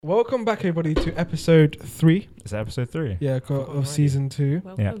Welcome back, everybody, to episode 3. Is that episode 3? Yeah, of season 2.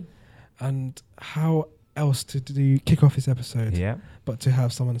 Welcome. Yeah. And how else to do kick off this episode? Yeah. But to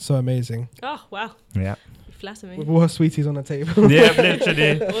have someone so amazing Oh, wow. Yeah. You flatter me. with all her sweeties on the table. Yeah,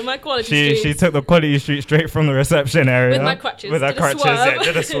 literally. With my quality She took the quality street straight from the reception area. With my crutches. With her did a crutches, swerve. yeah,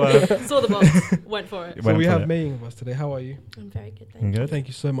 did a swerve. Saw the box. Went for it. So Went we for have it. May with us today. How are you? I'm very good, You thank you. good? Thank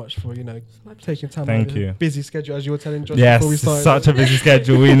you so much for, My taking time Thank out of your you. busy schedule, as you were telling Josh Yes, before we started. such a busy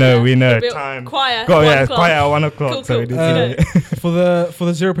schedule. We know, we know. Bit Time. Quiet. Got, yeah, 1 o'clock. quiet at 1 o'clock. Cool, So we cool. need to, For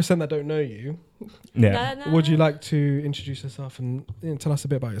the 0% that don't know you, yeah. would you like to introduce yourself and tell us a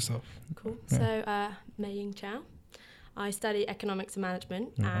bit about yourself? Cool. Yeah. So, Mei Ying Chow. I study economics and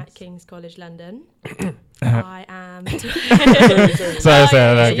management Nice. at King's College London. I am.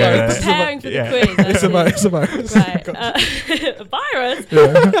 Sorry, You're preparing for the Yeah. quiz. I It's see. about. Right. A virus.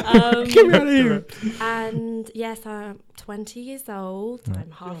 Yeah. Get me out of here. And yes, I'm 20 years old. Yeah.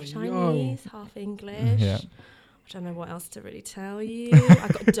 I'm half You're Chinese, half English. Yeah. I don't know what else to really tell you.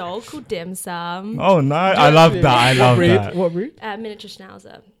 I've got a dog called Dim Sum. Oh, no. I love that. I love that. What breed? Miniature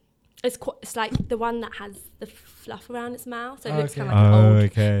Schnauzer. It's like the one that has the fluff around its mouth, so it Oh, looks okay. kind of like an Oh, old.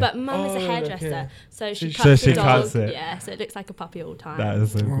 okay. But Mum is a Oh, hairdresser, okay. so she So cuts she the dog. cuts it. Yeah, so it looks like a puppy all the time. That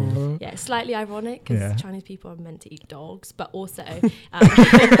is so cool. Yeah, it's slightly ironic because Yeah. Chinese people are meant to eat dogs, but also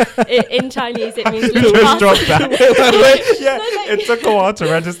in Chinese it means little Just drop parts. that. Yeah, it took a while to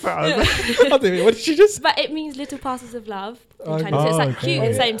register. I was like, What did she just? But it means little parcels of love in Okay. Chinese. So it's like Oh, cute okay.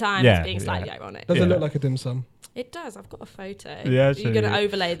 at the same time Yeah, as being slightly yeah. ironic. Does it Yeah. look like a dim sum? It does. I've got a photo. Yeah, You're sure, going to yeah.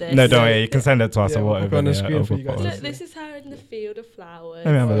 overlay this. No, don't worry. You can send it to us Yeah, or we'll put whatever. it on the yeah, screen for over you guys. photos. Look, this is her in the field of flowers. I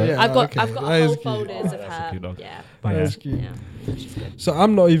remember that. Yeah, I've got okay. I've got That is whole cute. folders of That's a her. cute dog. Yeah. Yeah. That is cute. Yeah. She's good. So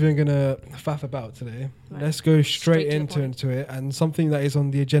I'm not even gonna faff about today. Right. Let's go straight Straight to the into it, and something that is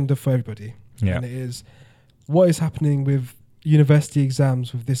on the agenda for everybody. Yeah. And it is what is happening with university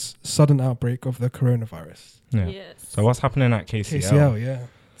exams with this sudden outbreak of the coronavirus. Yeah. Yes. So what's happening at KCL? KCL, yeah.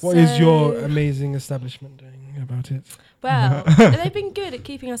 What is your So- amazing establishment doing about it? Well, they've been good at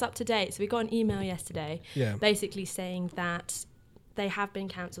keeping us up to date. So we got an email yesterday Yeah. basically saying that they have been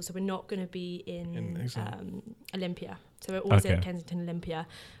cancelled, so we're not going to be In in exam. Olympia. So we're always Okay. at Kensington Olympia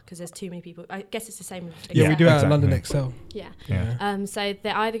because there's too many people. I guess it's the same with Yeah, we exam. do it at Exactly. London Excel. Yeah. Yeah. So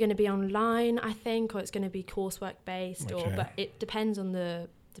they're either going to be online, I think, or it's going to be coursework based, Okay. or but it depends on the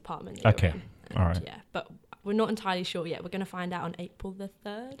department. That Okay. You're in. All right. Yeah, but we're not entirely sure yet. We're going to find out on April the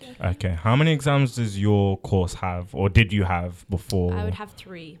 3rd. I think. Okay. How many exams does your course have, or did you have before? I would have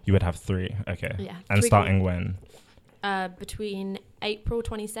 3. You would have 3. Okay. Yeah. And 3 starting when? between April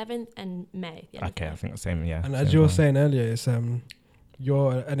 27th and May. the end of Okay, I May. think the same. Yeah. And as same you were time. saying earlier, it's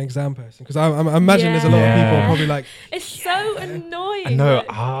you're an exam person, because I imagine there's a lot of Yeah. people probably like. It's so annoying. I know. like-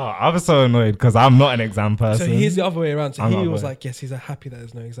 I was so annoyed because I'm not an exam person. So he's the other way around. So I'm he not was aware. like, yes, he's happy that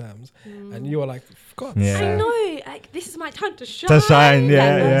there's no exams, Mm. and you were like, God. Yeah. I know, like this is my time to shine. To shine,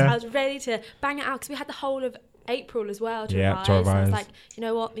 yeah, Like, yeah. I was ready to bang it out because we had the whole of April as well to Yeah, revise. to So I was revise. like, you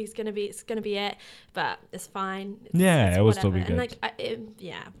know what, it's gonna be it, but it's fine. It's, Yeah, it's it will still whatever. be And good. like,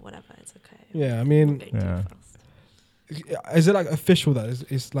 yeah, whatever, it's okay. Yeah, I I'm mean, not getting too Yeah. fast. is it like official that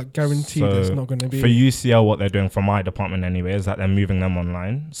it's like guaranteed that it's So not going to be? For UCL, what they're doing for my department anyway is that they're moving them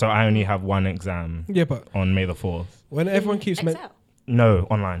online. So I only have one exam Yeah, but on May the 4th. when everyone keeps Excel. No,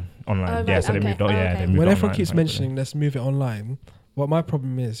 online. Oh, Yeah, right, so they okay. moved on. Oh, Yeah, okay. they moved when everyone online, keeps thankfully. mentioning let's move it online, what my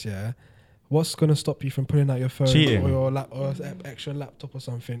problem is, yeah, what's going to stop you from pulling out your phone Cheating. or your extra laptop or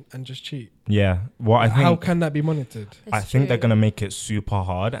something and just cheat? Yeah, what I How think can that be monitored? I It's think they're true. gonna make it super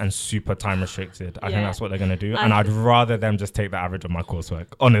hard and super time restricted. I think Yeah. that's what they're gonna do, I and I'd th- rather them just take the average of my coursework.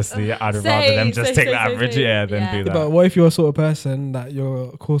 Honestly, I'd rather them just take the average, yeah, than Yeah. do that. But what if you're a sort of person that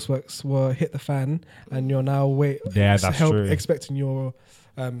your courseworks were hit the fan and you're now Yeah, that's true. expecting your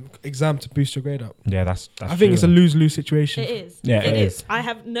exam to boost your grade up? Yeah, that's I think it's a true. lose-lose situation. It is. Yeah, it it is. is. I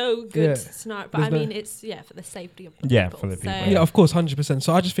have no good Yeah. scenario, but There's I no- mean, it's for the safety of the Yeah, people. for the people, So- Yeah, of course, 100%.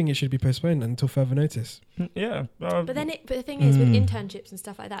 So I just think it should be postponed until further notice. Yeah. But the thing is with Mm. internships and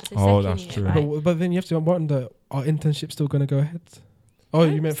stuff like that. So Oh, second that's year, true. right? But then you have to wonder, are internships still going to go ahead? Oh,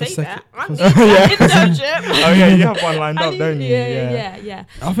 you meant for Say second? that. I for need sec- that internship. Oh yeah, you have one lined I up, need- don't you? Yeah.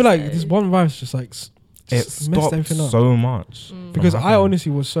 I feel like So- this one virus just like It just messed stopped everything up. so much. Mm. Because from I happening.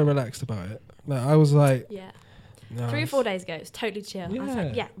 honestly was so relaxed about it. Like, I was like, Yeah. no, 3 or it's- 4 days ago, it was totally chill. I was Yeah.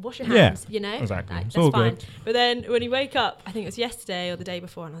 like, yeah, wash your Yeah, hands, you know? exactly. Like, It's that's all fine. good. But then when you wake up, I think it was yesterday or the day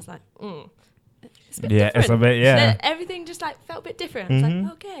before, and I was like, it's a bit Yeah, different. it's a bit. Yeah. Everything just like felt a bit different. I was Mhm.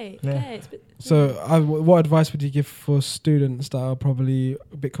 like, okay, Yeah. it's a bit, So, what advice would you give for students that are probably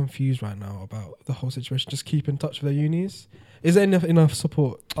a bit confused right now about the whole situation? Just keep in touch with their unis. Is there enough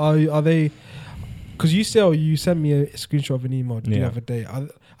support? Are they? Because UCL, you sent me a screenshot of an email the Yeah. other day.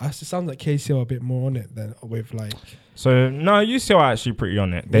 It sounds like KCL are a bit more on it than with like. So no, UCL are actually pretty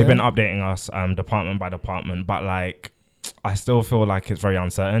on it. They've Yeah. been updating us department by department, but like I still feel like it's very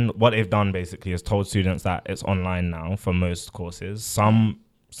uncertain. What they've done basically is told students that it's online now for most courses. Some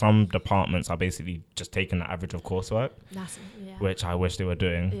departments are basically just taking the average of coursework, That's yeah. which I wish they were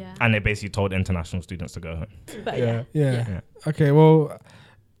doing. Yeah. And they basically told international students to go home. But Yeah. Yeah. Okay. Well,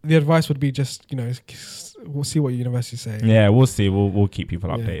 the advice would be just we'll see what universities say. Yeah, we'll see. We'll keep people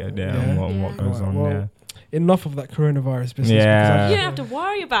Yeah. updated. Yeah, Yeah. on what Yeah. goes on. Well, Yeah. Enough of that coronavirus business. Yeah. You don't have to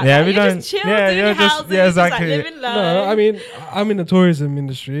worry about Yeah, that. we You don't- just chill, yeah, doing you're your just- housing, yeah, just like exactly. living life. No, I mean, I'm in the tourism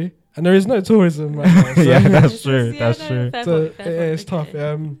industry, and there is no tourism right now. So Yeah, that's It's true. just- That's no, true. fair So, point, fair yeah, point, it's tough.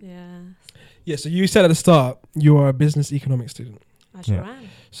 okay. Yeah. So you said at the start you are a business economics student. I sure Yeah. am.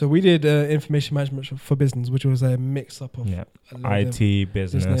 So we did information management for business, which was a mix up of Yeah. a lot of IT,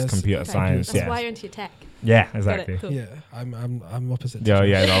 business, business, computer Okay, science. That's Yeah. why you're into your tech. Yeah, Got it, exactly. cool. Yeah, I'm opposite. to Yeah, Josh.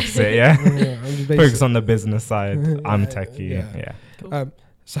 yeah, the opposite. Yeah. I'm just Focus basic. on the business side. I'm Yeah, techie. yeah. Yeah. Cool.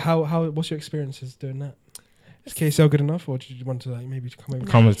 So how what's your experiences doing that? Is KSL good enough, or did you want to like maybe to come over?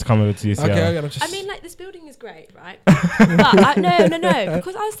 No. Come over to UCL. Okay, I'm just. I mean, like, this building is great, right? But no,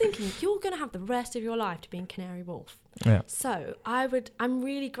 because I was thinking you're going to have the rest of your life to be in Canary Wharf. Yeah. So I'm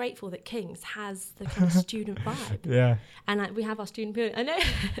really grateful that King's has the kind of student vibe, Yeah. and like we have our student building. I know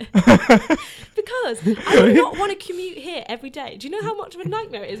because I would not want to commute here every day. Do you know how much of a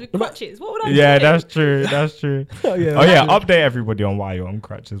nightmare it is with crutches? What would I do? Yeah, that's true. That's true. oh yeah. Oh yeah, that's update everybody on why you're on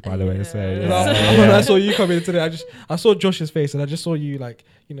crutches. By the way, so true. Yeah. No, yeah. when I saw you come in today, I saw Josh's face, and I just saw you like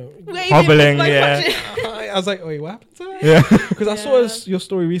Waving Hobbling, with my yeah. crutches. I was like, wait, what happened to her? Yeah. Because I saw Yeah. your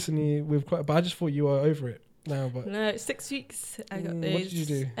story recently with quite, but I just thought you were over it now. But No, 6 weeks. I got What these. did you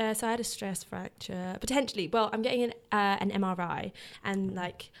do? So I had a stress fracture, potentially. Well, I'm getting an MRI, and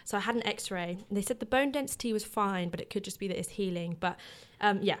so I had an X-ray. And they said the bone density was fine, but it could just be that it's healing. But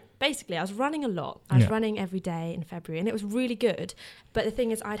basically, I was running a lot. I was running every day in February, and it was really good. But the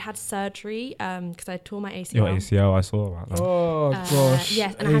thing is, I'd had surgery because I tore my ACL. Your ACL, I saw about that. oh gosh,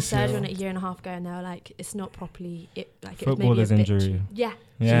 Yes, and I had surgery on ACL. it a year and a half ago, and they were like, it's not properly. It was Footballer's maybe a bit injury. Yeah.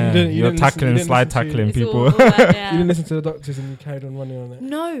 Yeah, you didn't you're listen- tackling, you didn't slide listen to- tackling It's people. all that, yeah. You didn't listen to the doctors, and you carried on running on it.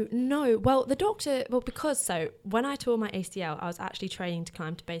 No. Well, the doctor, because when I tore my ACL, I was actually training to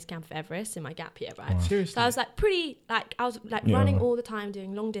climb to base camp of Everest in my gap year, right? Wow. Seriously. So I was I was Yeah. running all the time,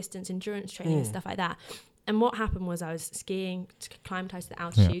 doing long distance endurance training and Mm. stuff like that. And what happened was I was skiing to climatise to the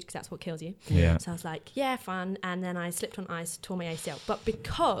altitude because that's what kills you. Yeah. So I was like, yeah, fun. And then I slipped on ice, tore my ACL. But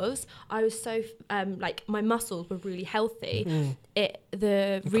because I was so, my muscles were really healthy, Mm.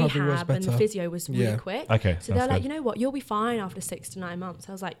 the Recovery was rehab and the better. physio was really Yeah. quick. Okay. So they're like, you know what, you'll be fine after 6 to 9 months.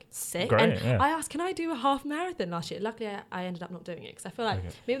 I was like, sick. Great, And yeah. I asked, can I do a half marathon last year? Luckily, I ended up not doing it because I feel like Okay.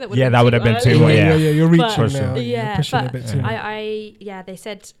 maybe that would Yeah, that would have been too early. much. yeah, yeah. you're But- reaching For now. sure. You're Yeah, pushing it a but bit too Yeah. much. they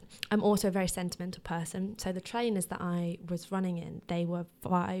said I'm also a very sentimental person. So the trainers that I was running in, they were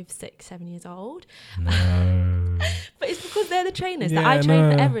 5, 6, 7 years old. No. But it's because they're the trainers that I Yeah,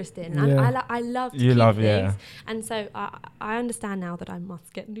 trained for no. Everest in. And Yeah. I love to You keep love, things. yeah. And so I understand now that I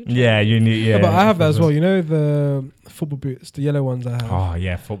must get new Yeah, trainers. you need. Yeah, Yeah, but I have that for as sure. well. You know the football boots, the yellow ones I have. Oh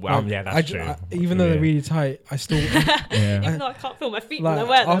yeah, football. Yeah, that's true. Even though Yeah. they're really tight, I still Yeah. Even though I can't feel my feet when I like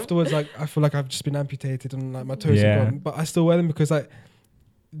wear them. afterwards. Like I feel like I've just been amputated and like my toes Yeah. are gone. But I still wear them because like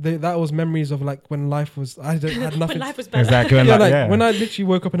that was memories of like when life was. I had when nothing. life was better. Exactly. Yeah, Like, like yeah. when I literally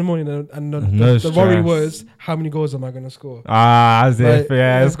woke up in the morning and No the worry stress. was how many goals am I going to score? As if, Like,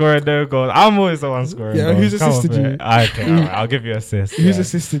 yeah, yeah. scoring no goals. I'm always the one scoring Yeah, goals. who's Come on, assisted you? mate. Okay, all right, I'll give you assist. Who's yeah.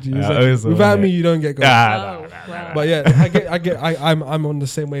 assisted you? It's Yeah, like, always the one, without yeah. me, you don't get goals. Oh, wow. But yeah, I'm on the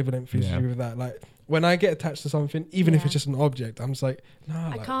same wavelength as Yeah. you with that. Like when I get attached to something, even if Yeah. it's just an object, I'm just like, nah. I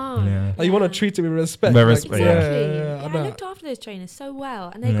Like, can't. Yeah. like you want to treat it with respect. With like, respect, Exactly. yeah. Yeah, I I know. looked after those trainers so well,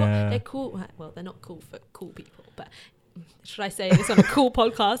 and Yeah. they're cool. Well, they're not cool for cool people, but should I say this on a cool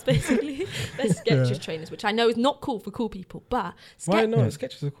podcast? Basically, they're Skechers trainers, which I know is not cool for cool people, but Why not? Yeah.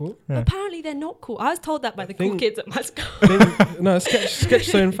 Sketches are cool. Yeah. apparently they're not cool. I was told that by the cool think- kids at my school. No,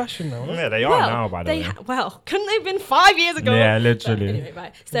 sketches are in fashion now. Yeah, they are Well, now, by the way. couldn't they have been 5 years ago? Yeah, But literally. anyway,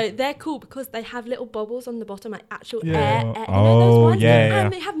 right. So they're cool because they have little bubbles on the bottom, like actual Yeah. air. You know Oh, those ones? yeah, yeah.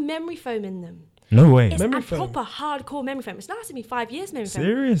 And they have memory foam in them. No way. It's Memory a foam. proper hardcore memory foam. It's lasted me 5 years, memory foam.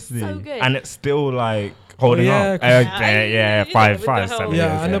 Seriously. So good. And it's still like holding yeah, up. 'cause- Yeah, Yeah, five, with five, the 7 whole- years.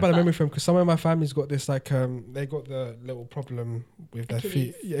 Yeah, I know about the But- memory foam because some of my family's got this like they got the little problem with their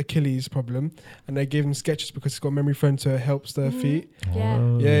feet, Achilles problem, and they gave them Skechers because it's got memory foam so it helps their Mhm. feet. Yeah.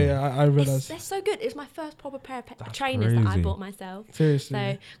 Oh. Yeah, I They're realised so good. It's my first proper pair of That's trainers that I crazy. bought myself. seriously.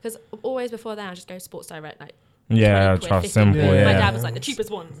 So, because always before that, I just go Sports Direct, like Yeah, 20 quid, trust 50 simple. quid. Yeah. My dad was like the cheapest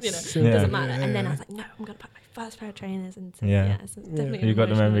ones, you know, Simple, doesn't matter. yeah, And then I yeah. was like, no, I'm gonna buy my first pair of trainers, and so, Yeah. it's definitely You got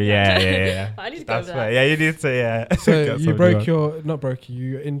the emotional memory. Yeah, attachment. yeah. But I need to go That's over fair. that. Yeah, you need to. Yeah. So Get you some broke work. your not broke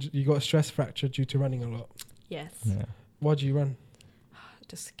you got a stress fracture due to running a lot. Yes, Yeah. Why do you run?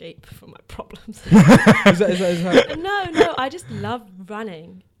 to escape from my problems. Is that No, I just love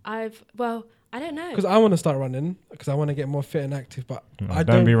running. I don't know. because I want to start running because I want to get more fit and active, but I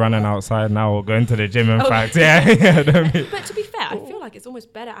don't be running outside now or going to the gym. In fact, yeah, don't be. But to be fair, I feel like it's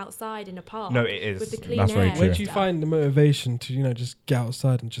almost better outside in a park. No, it is. With the clean That's very air. true. Where do you find the motivation to just get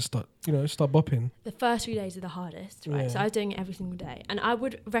outside and just start bopping? The first few days are the hardest, right? Yeah. So I was doing it every single day, and I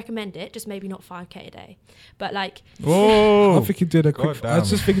would recommend it, just maybe not 5k a day, but like Whoa. I think you did a quick. God I was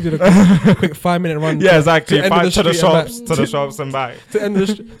damn. just thinking you did a quick 5-minute run. Yeah, exactly. to end of the To the street and back. shops, to the shops and back. To end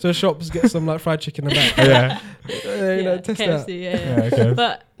to the shops, get some like fried chicken and back. Yeah. Test that. KFC, Yeah, okay.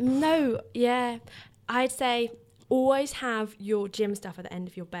 But no, yeah, I'd say always have your gym stuff at the end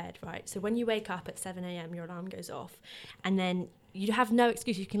of your bed, right? So when you wake up at 7 a.m, your alarm goes off, and then you have no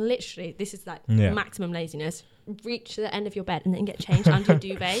excuse. You can literally, this is like Yeah. maximum laziness, reach to the end of your bed and then get changed under your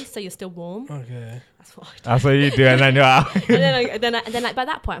duvet so you're still warm. Okay. That's what I do. That's what you do, and then you're out. and then like by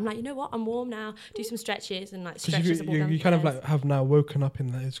that point I'm like, you know what, I'm warm now, do some stretches and like Because stretches up all down you the kind of stairs. like have now woken up in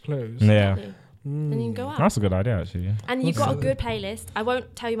those clothes. Yeah. Exactly. And you can go out. That's a good idea, actually. And you've That's got a it. good playlist. I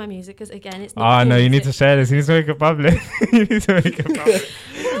won't tell you my music because again, it's not. Oh cool no, you need music. to share this. You need to make it public. You need to make it public.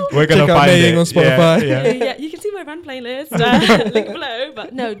 We're gonna Check out find Maying it on Spotify. Yeah, yeah. Yeah, you can see my run playlist. Link below.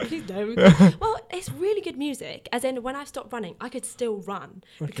 But no, please don't. Well, it's really good music. As in, when I stopped running, I could still run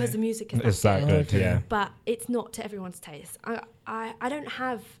because Okay. the music is It's that that good. good. Okay. Yeah. But it's not to everyone's taste. I don't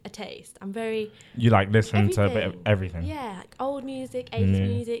have a taste. I'm very You like listen to a bit of Everything. everything. yeah, like old music, 80s Yeah.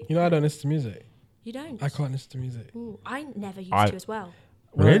 music. I don't listen to music. You don't. I can't listen to music. Ooh, I never used I- to as well.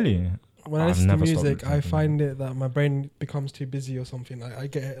 Really? When I I've listen to never stopped music, I listening to find it that my brain becomes too busy or something. I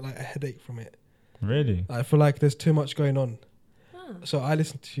get like a headache from it. Really? I feel like there's too much going on. Oh. So I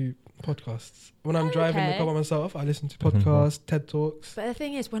listen to podcasts. When I'm driving the Okay. car by myself, I listen to podcasts, TED Talks. But the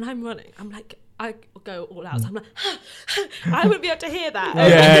thing is, when I'm running, I'm like, I go all out. So I'm like, I wouldn't be able to hear that.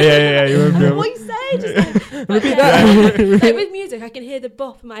 Yeah. You won't I'm be like, able- what you say? Just like, Repeat that. Like with music, I can hear the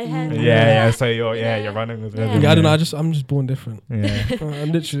bop in my head. Yeah. So you're Yeah. you're running with Yeah. rhythm. Yeah, I don't know. I'm just born different. Yeah.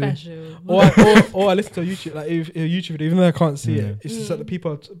 I'm literally. Special. Or I listen to YouTube, like if a YouTube video, even though I can't see Yeah. it. It's just that the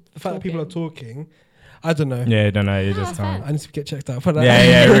fact that people are Talking. talking. I don't know. Yeah, you don't know. You No, just that's fair. can't. I need to get checked out for that.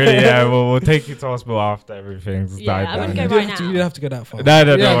 Yeah, really. Yeah, we'll take you to hospital after everything's Yeah, died I down. wouldn't You go don't right have to- now. you don't have to go that far. No, You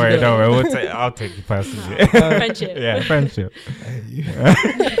don't don't have to worry, go don't that worry. I'll take you personally. Friendship. Yeah, friendship. far. I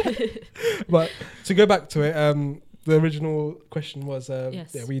hate you. But to go back to it, the original question was,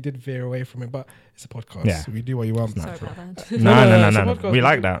 Yes. yeah, we did veer away from it, but it's a podcast. Yeah. We do what you want. It's Sorry natural. about that. it's No. a podcast. We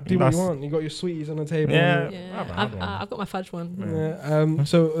like that. Do what you That's- want. You got your sweeties on the table. Yeah. Yeah, I've had I've got my fudge one. Yeah.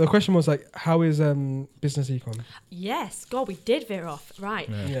 So the question was like, how is business econ? Yes, God, we did veer off. Right.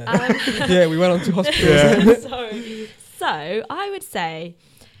 Yeah. Um, Yeah, we went on to hospitals. Yeah. Sorry. So I would say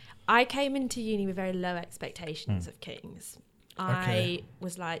I came into uni with very low expectations of Kings. Okay. I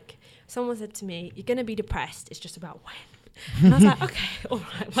was like, someone said to me, "You're going to be depressed. It's just about when." And I was like, "Okay, all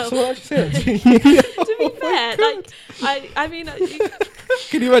right." Well, So what did you say? to be fair, like I mean,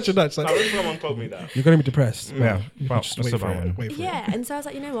 Can you imagine that? It's like, Someone told me that. you're going to be depressed. Yeah. You Well, just it's wait for about it. when. Wait for yeah. And so I was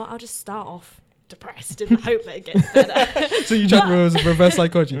like, you know what? I'll just start off depressed and hope that it gets better. it. So you tried reverse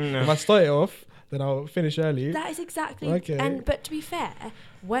psychology. No. If I start it off, then I'll finish early. That is exactly. Okay. But to be fair,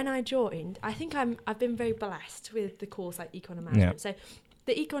 when I joined, I think I've been very blessed with the course like econ and management. So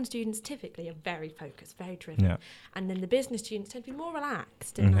the econ students typically are very focused, very driven, Yeah. and then the business students tend to be more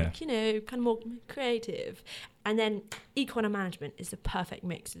relaxed and Okay. like kind of more creative. And then econ and management is the perfect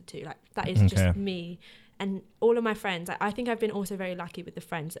mix of the two. Like that is Okay. just me and all of my friends. I think I've been also very lucky with the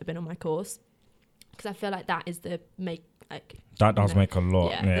friends that have been on my course because I feel like that is the That does make a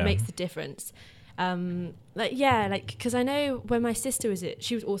lot. that makes the difference. Because I know when my sister was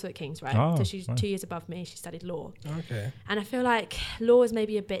she was also at King's, right? Oh, So she's nice. 2 years above me. She studied law, Okay. and I feel like law is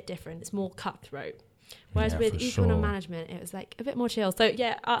maybe a bit different. It's more cutthroat. Whereas Yeah, with for econ sure. and management, it was like a bit more chill. So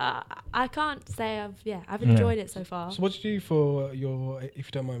yeah, I can't say I've enjoyed it so far. So what did you do for your, if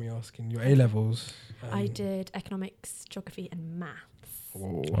you don't mind me asking, your A levels? I did economics, geography, and maths.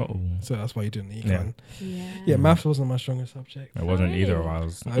 Whoa. Uh-oh. So that's why you did the Yeah. econ. Yeah. Yeah, maths wasn't my strongest subject. It wasn't really? either of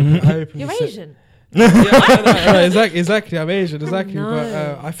ours. I openly You're said- Asian. Yeah, no, exactly. I'm Asian, exactly. No.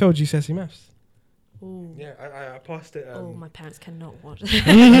 But I failed GCSE maths. Ooh. Yeah, I passed it. Oh, my parents cannot watch.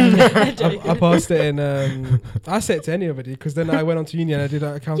 I passed it in. I said it to anybody because then I went on to uni and I did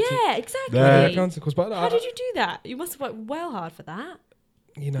accounting. Yeah, exactly. I did accounting course, but How did you do that? You must have worked well hard for that.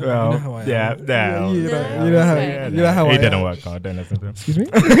 You know, Well, you know how I am. yeah. You No, know how, okay. you know how He I didn't am. work hard. Don't listen to him. Excuse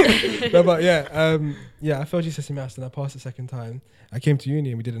me. No, but yeah, I failed GCSE maths and I passed the second time. I came to uni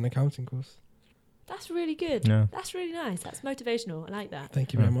and we did an accounting course. That's really good. Yeah. That's really nice. That's motivational. I like that.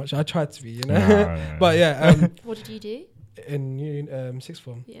 Thank you very Yeah. much. I tried to be, you know. No. But yeah, What did you do? in sixth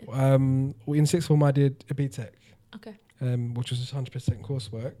form, Yeah. in sixth form I did a BTEC, Okay. which was 100%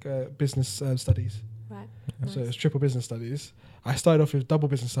 coursework, business studies. Right. So it Nice. was triple business studies. I started off with double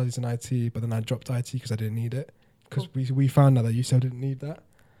business studies in IT, but then I dropped IT because I didn't need it. Because we found out that UCL didn't need that.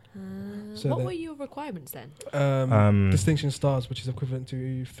 So What then- were your requirements then? Distinction stars, which is equivalent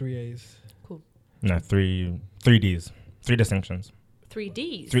to 3 A's. No, three Ds, 3 distinctions.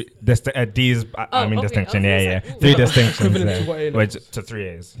 3Ds. D's. I mean okay. distinction. I was Yeah. gonna say, ooh. 3 distinctions. Equivalent there. to what A Which levels? to 3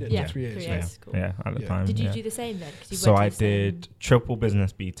 A's. Yeah, to 3 A's. 3 Yeah. A's. Cool. Yeah, at the Yeah. time. Did you yeah. do the same then? 'Cause you So I went to the same- did triple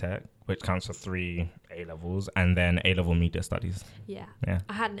business BTEC, which counts for 3 A levels, and then A level media studies. Yeah. Yeah.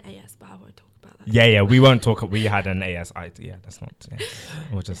 I had an AS, but I won't talk about that. Yeah. We won't talk. We had an ASIT. Yeah, that's not. Yeah.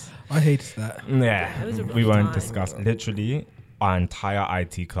 We'll just. I hated that. Yeah, it was a We rough won't time. discuss. Literally, our entire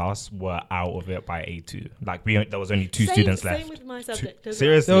IT class were out of it by A2. Like there was only 2 students left. Same with my subject. as well.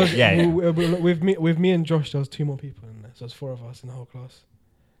 Seriously? There was, Yeah. With me and Josh, there was 2 more people in there. So there's 4 of us in the whole class.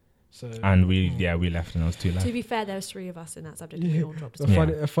 So And we left and there was 2 left. To be fair, there was 3 of us in that subject. Yeah. We all dropped.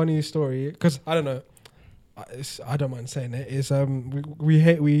 a funny story, because I don't know, I don't mind saying it, is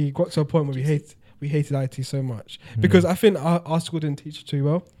we got to a point where we hated IT so much because I think our school didn't teach it too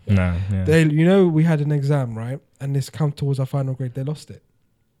well. No. Yeah. They, we had an exam, right, and this come towards our final grade, they lost it.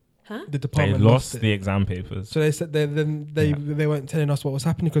 Huh? The They department lost it. the exam papers. So they said they weren't telling us what was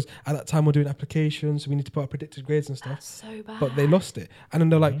happening because at that time we're doing applications, so we need to put our predicted grades and stuff. That's so bad. But they lost it, and then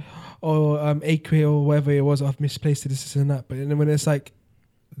they're like, "Oh, AQA or whatever it was, I've misplaced it, this and that." But then when it's like,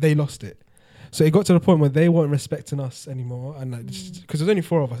 they lost it, so it got to the point where they weren't respecting us anymore, and like, because there's only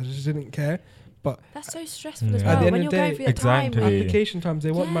 4 of us, they just didn't care. But That's so stressful as Yeah. well. At the end When of you're the going day, through that time. exactly. When application times,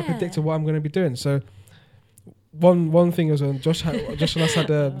 they want my Yeah. predictor what I'm going to be doing. So one thing was when Josh and us had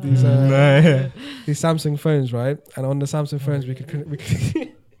these Samsung phones, right? And on the Samsung phones, we could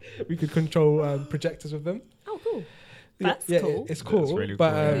we could control projectors with them. oh, cool. Yeah, That's yeah, cool. it's cool. That's really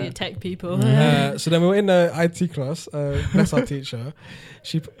but cool, For your tech people. so then we were in the IT class. That's our teacher.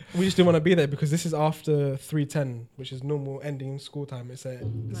 We just didn't want to be there because this is after 3:10, which is normal ending school time. It's a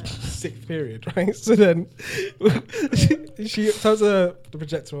Right. 6th period, right? So then she turns the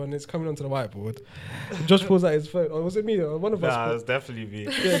projector on. It's coming onto the whiteboard. Josh pulls out his phone. Or was it me? Or one of us? Nah, it's definitely me.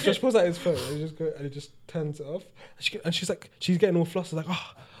 Yeah, Josh pulls out his phone and he just turns it off. And she's like, she's getting all flustered, like,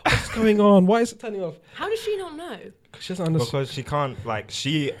 oh, what's going on? Why is it turning off? How does she not know? Because she doesn't understand. Because she can't, like,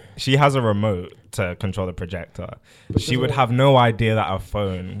 she has a remote to control the projector. But She would have no idea that her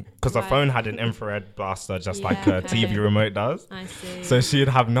phone, because her Right. phone had an infrared blaster just like Yeah, a okay. TV remote does. I see. So she'd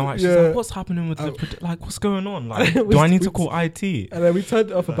have no idea. She's Yeah. like, what's happening with the, like, what's going on? Like, We do I need we to call IT? And then we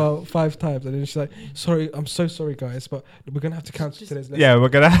turned it off about 5 times, and then she's like, "Sorry, I'm so sorry, guys, but we're gonna have to cancel today's lesson." Yeah, we're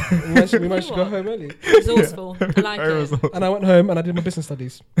gonna. we managed to go home early. Resourceful. I like Very it. resourceful. And I went home and I did my business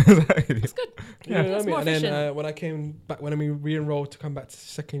studies. Exactly. It's good. You know what I That's mean? more And then efficient. when I came back, when we re-enrolled to come back to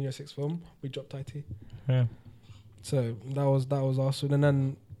second year 6th form, we dropped IT. Yeah. So that was awesome. And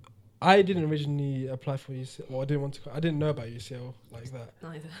then I didn't originally apply for UCL. Well, I didn't want to. I didn't know about UCL like that.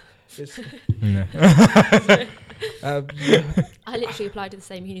 Neither. It's, Yeah. yeah. I literally applied to the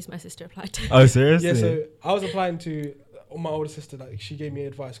same unis my sister applied to. Oh, seriously? Yeah, so I was applying to my older sister. Like, she gave me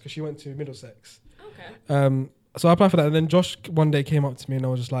advice because she went to Middlesex. Okay. So I applied for that, and then Josh one day came up to me and I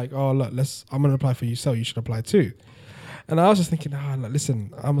was just like, "Oh, look, I'm gonna apply for UCL. You should apply too." And I was just thinking, look,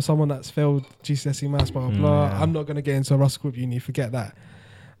 listen, I'm someone that's failed GCSE maths, blah blah blah. Yeah. I'm not gonna get into a Russell Group uni. Forget that.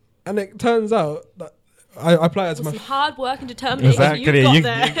 And it turns out that I applied as With my some hard work and determination, Exactly. you got You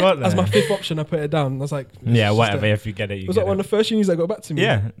there. got that. as my 5th option. I put it down. I was like, Yeah, it's whatever. just If you get it, it you was get like one it. of the first unis that got back to me.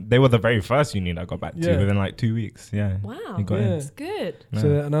 Yeah, they were the very first uni that got back to Yeah. within like 2 weeks. Yeah. Wow. You got Yeah. in. That's good. No. So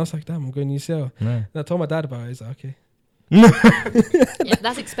and I was like, damn, I'm going UCL. No. And I told my dad about it. He's like, okay. Yeah,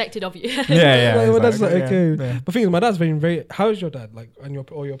 that's expected of you. Yeah, yeah. Like, it's my dad's like, yeah, okay. yeah. But the thing is, my dad's very. How's your dad like, and your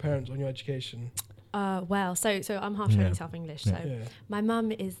parents on your education? Well, so I'm half Yeah. Chinese, half English. So Yeah. my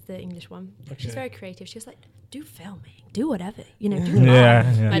mum is the English one. She's Okay. very creative. She was like, do filming, do whatever, do Yeah,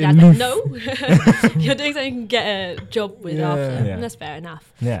 art. yeah. My dad's like, no, you're doing something you can get a job with Yeah. after. Yeah. And that's fair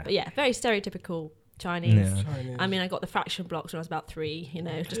enough. Yeah. But yeah, very stereotypical Chinese. Yeah. Chinese. I mean, I got the fraction blocks when I was about 3, you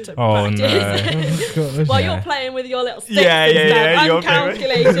know, just to Oh, practice. Oh, gosh. While Yeah. you're playing with your little sticks Yeah, and yeah, stuff, yeah, I'm you're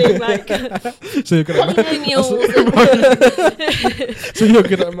calculating like So you're good at polynomials. so you're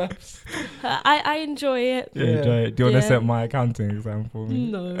good at maths. I enjoy it. Yeah, Yeah. enjoy it. Do you want Yeah. to set my accounting exam for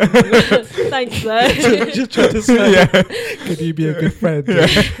me? No. Thanks, though. Just try to say, Yeah. could you be a good friend?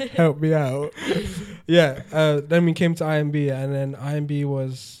 Help me out. Yeah. Then we came to IMB, and then IMB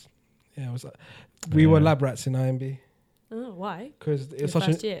was, we were Yeah. lab rats in IMB Oh, why? because Your it's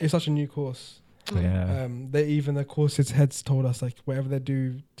first year? such a new course. Yeah. The course's heads told us like whatever they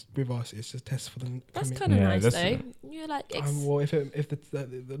do with us, it's just tests for them. That's coming. kind of Yeah, nice, this- though. You're like, Well, if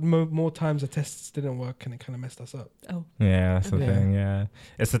the more times the tests didn't work, and it kind of messed us up. oh, Yeah, that's the Yeah. thing. Yeah,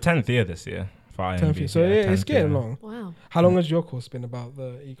 it's the 10th year this year for IMB. So yeah, it's 10th getting year. long. wow. How long has your course been about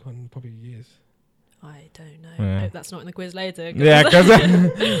the econ? Probably years. I don't know. Yeah. I hope that's not in the quiz later. Yeah, because Oh,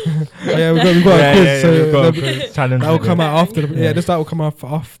 yeah, we've got a quiz. So we've got a the- quiz. Challenge that will video. come out after the Yeah. that will come out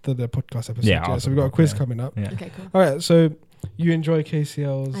after the podcast episode. Yeah, Yeah, after so we've got a the quiz pod, yeah. coming up. Yeah. Okay, cool. All right, so you enjoy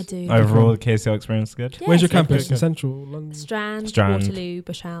KCL's. I do. Overall, KCL experience good. Yeah, Where's your it's good. campus? good. Central London. Strand, Strand. Waterloo,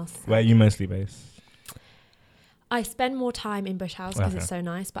 Bush House. Where are you mostly based? I spend more time in Bush House because Okay. it's so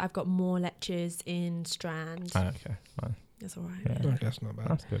nice, but I've got more lectures in Strand. Okay, fine. That's all right. Yeah. Yeah, Okay, that's not bad.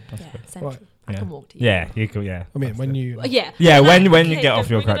 That's good. That's yeah good. central. Right. I Yeah. can walk to you. Yeah, you could. Yeah. I mean, that's when good. you Well, yeah. Yeah, when you Okay, get off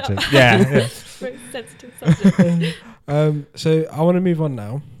your don't bring it crutches. up. Yeah. Yeah. Very sensitive subject. So I want to move on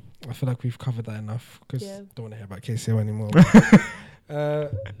now. I feel like we've covered that enough because Yeah. don't want to hear about KCL anymore.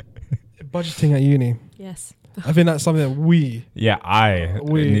 Budgeting at uni. Yes. I think that's something that we I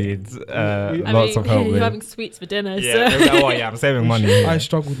We- need we- lots of help you're with. having sweets for dinner, Yeah, so. I'm saving money. I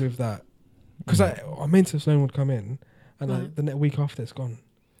struggled with that because our maintenance loan would come in and like Right. the week after it's gone.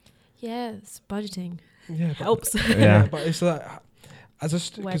 Yes, budgeting Yeah, but, helps. Yeah. but it's like as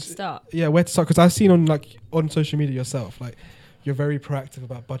a Where to start? yeah, where to start? Because I've seen on social media yourself, like you're very proactive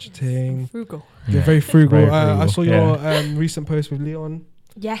about budgeting. Frugal. You're Yeah. very frugal. Very I saw frugal, your recent post with Leon.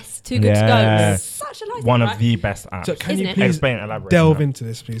 Yes, too good to Yeah. go. Such a nice One right? of the best apps. So can Isn't you it? please Explain, elaborate. delve on into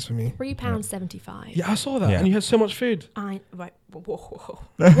this, please, for me? £3.75. Yeah, I saw that, Yeah. and you had so much food. Right. Whoa.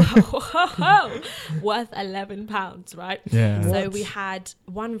 Worth £11, right? that. Yeah. What? So we had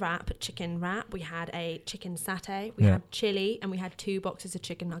one wrap, chicken wrap. We had a chicken satay. We Yeah. had chili, and we had 2 boxes of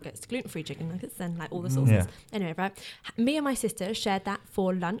chicken nuggets, gluten-free chicken nuggets, and like all the sauces. Yeah. Anyway, right. Me and my sister shared that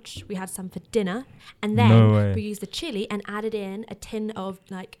for lunch. We had some for dinner, and No then way. we used the chili and added in a tin of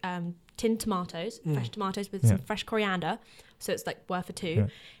like tinned tomatoes, fresh tomatoes with Yeah. some fresh coriander. So it's like worth for 2. Yeah.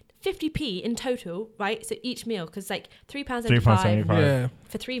 50p in total, right? So each meal, because like £3.75 £3.75. Right. Yeah,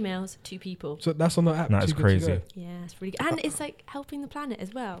 for 3 meals, 2 people. so that's on the app. That's Too Good to crazy. Go. Yeah, it's really good. And it's like helping the planet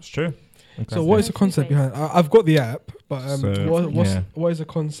as well. It's true. So what is the concept behind? I've got the app, but So, yeah. what is the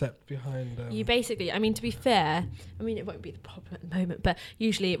concept behind? You basically, I mean, to be fair, I mean, it won't be the problem at the moment, but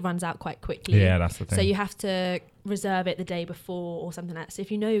usually it runs out quite quickly. Yeah, that's the thing. So you have to reserve it the day before or something like that. So if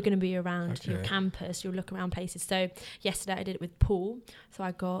you know you're going to be around your Okay. campus, you'll look around places. So yesterday I did it with pool. So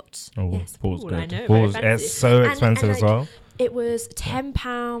I got, Oh, yes, Paul's pool, good. I know, Paul's, very fancy. it's so And- expensive and as like, well. It was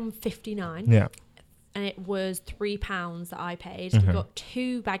 £10.59 Yeah. and it was £3 that I paid. Mhm. You got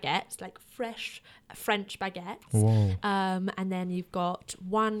 2 baguettes, like fresh French baguettes. Whoa. And then you've got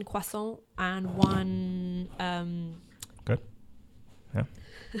 1 croissant and 1 Good. Yeah.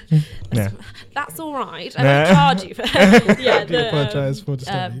 that's, Yeah. that's all right. I Yeah. don't charge you for yeah, do apologise for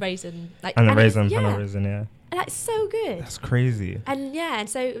disturbing you. raisin like And the it's- raisin, yeah, and the raisin, yeah. and that's so good. That's crazy. And yeah, and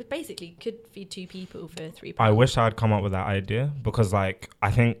so it basically could feed 2 people for £3. I wish I'd come up with that idea because, like,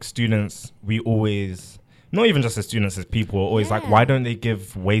 I think students, we always, not even just as students, as people, are always like, Yeah. why don't they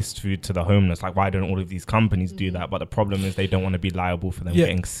give waste food to the homeless? Like, why don't all of these companies do that? But the problem is they don't want to be liable for them Yeah.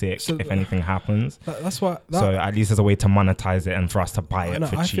 getting sick So if anything happens. That's what. So at least there's a way to monetize it and for us to buy it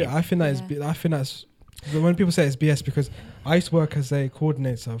for cheap. I think that is. Yeah. I think that's when people say it's BS because I used to work as a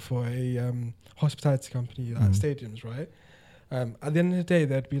coordinator for a hospitality company at stadiums, right? At the end of the day,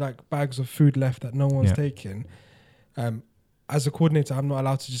 there'd be like bags of food left that no one's Yeah. taking. As a coordinator, I'm not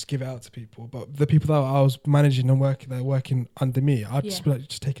allowed to just give it out to people. But the people that I was managing and working under me, I'd just Yeah. be like,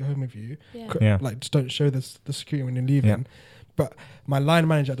 just take it home with you. Yeah. Yeah. Like, just don't show the security when you're leaving. Yeah. But my line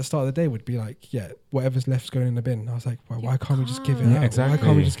manager at the start of the day would be like, yeah, whatever's left's going in the bin. I was like, well, why can't we just give it can't. out? Yeah, exactly. Why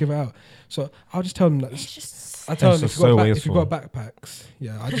can't we just give it out? So I'll just tell them that. It's just I tell It's them just so if you've got wasteful. backpacks,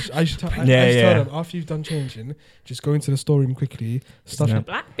 yeah, I just tell Yeah, tell yeah. them after you've done changing, just go into the storeroom quickly, stuff Yeah. it.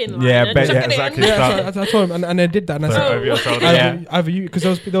 black bin line. Yeah, and but chuck yeah, it in. exactly. Yeah, so I told them, and they did that. And I Throw said, it over your shoulder, either, yeah. either you, because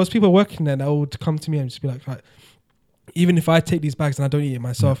there was people working there that would come to me and just be like, even if I take these bags and I don't eat it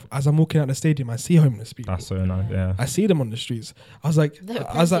myself, as I'm walking out the stadium, I see homeless people. That's so nice. Yeah. I see them on the streets. I was like, There were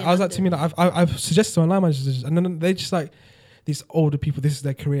I was plenty in like to me, like, I've suggested to my line managers, and then they just like, these older people, this is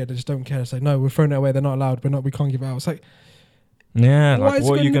their career, they just don't care. It's like, no, we're throwing it away, they're not allowed, we can't give it out. It's like, Yeah. why Like, is it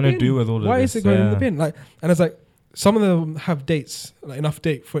what are going you in the gonna bin? do with all of this? Why is it going in the Yeah. bin? Like, and it's like, some of them have dates, like enough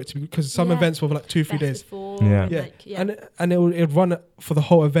date for it to be, because some Yeah. events were for like 2-3 Best days. before, Yeah. and Yeah. like, yeah. And it'd run for the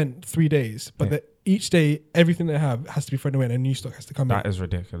whole event 3 days, but Yeah. each day, everything they have has to be thrown away and a new stock has to come That in. is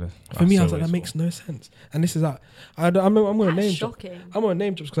ridiculous. For me, I was That's like, so that makes no sense. And this is that. I'm going to That's name drop. shocking. I'm going to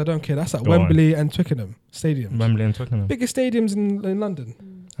name drops because I don't care. That's at Go on. Wembley and Twickenham stadiums. Wembley and Twickenham. Biggest stadiums in London.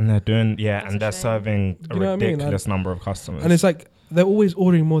 And they're doing, That's and a they're shame. serving a You know what I mean? ridiculous number of customers. And it's like, they're always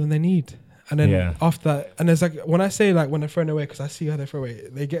ordering more than they need. And then Yeah. after that, and there's like, when I say like when they're thrown away, because I see how they throw away,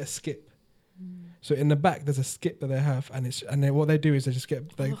 they get a skip. So in the back, there's a skip that they have, and then what they do is they just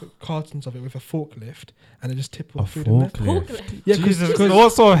get like cartons of it with a forklift, and they just tip all a the food in there. forklift. Yeah, Jesus,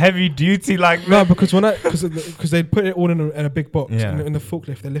 what sort of heavy duty like no, because because they put it all in a big box, Yeah. and in the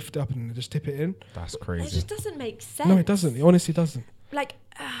forklift they lift it up and they just tip it in. That's It crazy. just doesn't make sense. No, it doesn't. It honestly doesn't. Like,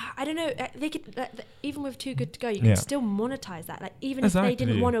 I don't know. They could even with Too Good to Go, you Yeah. could still monetize that. Like, even if they Exactly.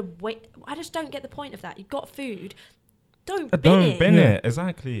 didn't want to wait, I just don't get the point of that. You've got food, don't bin Don't it. bin Yeah. it.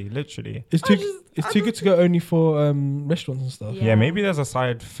 Exactly. Literally. It's too good to go only for restaurants and stuff. Yeah. Maybe there's a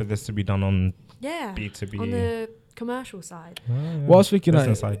side for this to be done on Yeah, B2B. on the commercial side. What I was thinking, like,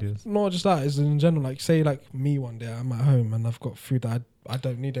 business ideas. not just that, is in general, like say like me one day I'm at home and I've got food that I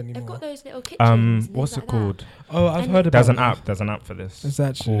don't need They've anymore. got those little kitchens. and What's things it like that. called? Oh, I've And heard about There's an this. app. There's an app for this. It's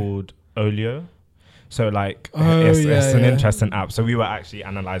actually called Olio. So like, Oh, it's yeah, an yeah. interesting app. So we were actually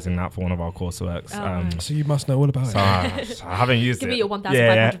analyzing that for one of our courseworks. Oh, right. So you must know all about So, it. so I haven't used Give it. me your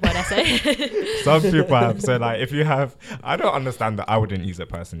 1,500 word essay. Some people have. So like, if you have, I don't understand that. I wouldn't use it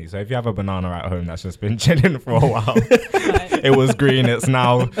personally. So if you have a banana at home that's just been chilling for a while, Right. it was green, it's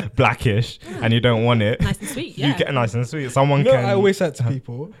now blackish, and you don't want it. Nice and sweet. Yeah. You get nice and sweet. Someone You know, can. I always said to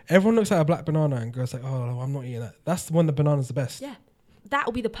people, everyone looks at a black banana and goes like, "Oh, I'm not eating that." That's the one. The banana's the best. Yeah. That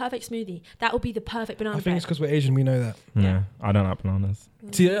will be the perfect smoothie. That will be the perfect banana I think bread. it's because we're Asian. We know that. Yeah, I don't like bananas.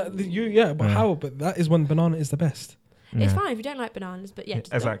 See, but Yeah. how? But that is when banana is the best. It's Yeah. fine if you don't like bananas, but yeah,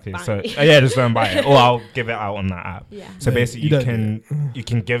 just don't Exactly. buy So it. just don't buy it, or I'll give it out on that app. Yeah. So No, basically, you you don't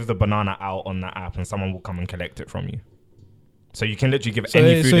can give the banana out on that app, and someone will come and collect it from you. So you can literally give So,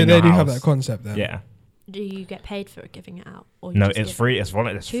 any food so in they your do house. have that concept then. Yeah. Do you get paid for giving it out? Or you No, just it's give- free. It's free.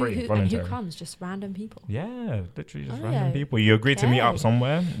 It's Who, free. who, and Voluntary. who comes? Just random people. Yeah, literally just Oh, random yeah. people. You agree to meet up Okay.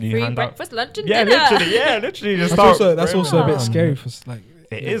 somewhere. You Free hand out. breakfast, lunch, and Yeah, dinner. literally. Yeah, literally. Just That's start also a around. bit scary for like.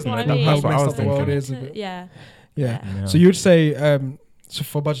 It is. Well, No, I mean, that's what I how was messed up the world thinking. is. a bit. Yeah. Yeah. Yeah. So you would say, so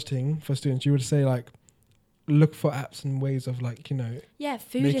for budgeting for students, you would say like, look for apps and ways of like, Yeah,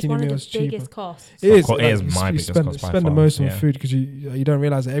 food is Making one of your the meals cheaper. biggest costs. it is. It is you my you biggest spend, cost by spend the far, most on yeah. food because you don't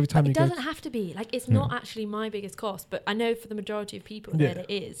realize it every time But you it go. doesn't have to be. Like, it's not actually my biggest cost, but I know for the majority of people Yeah. that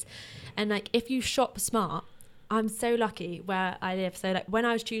it is. And like, if you shop smart, I'm so lucky where I live. So like, when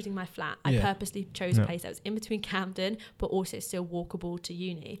I was choosing my flat, I Yeah. purposely chose a Yeah. place that was in between Camden, but also still walkable to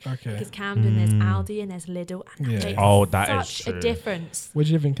uni. Okay. Because Camden, there's Mm. Aldi and there's Lidl, and that Yeah. makes Oh, that is such true. a difference. Where do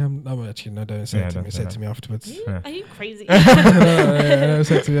you live in Camden? Oh, actually, no, don't say Yeah, it to don't me. say Say it that. to me afterwards. Yeah. Are you crazy? no,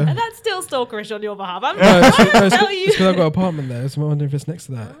 say it to me. And that's still stalkerish on your behalf. I'm No, not it's trying to tell you. because I've got an apartment there. So I'm wondering if it's next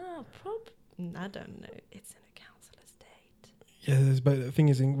to that. I don't know. It's in a council estate. Yeah, but the thing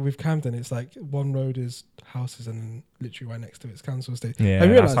is, with Camden, it's like one road is houses and then literally right next to it's council estate. Yeah, I that's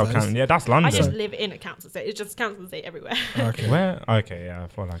realised how that. Camden. Yeah, that's I London. just live in a council estate. It's just council estate everywhere. Okay. Where? Okay, yeah, I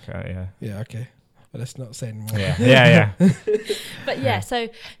feel like yeah. Yeah, okay. But let's not say anymore. Yeah. But yeah, so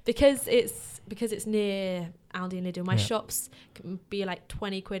because it's near Aldi and Lidl, my Yeah. shops can be like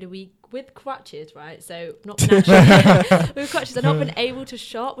 20 quid a week with crutches, right? So not been actually with crutches. I've not been able to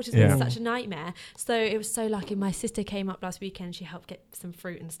shop, which has Yeah. been such a nightmare. So it was so lucky. My sister came up last weekend. She helped get some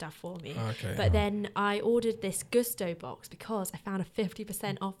fruit and stuff for me. Okay. But then I ordered this Gusto box because I found a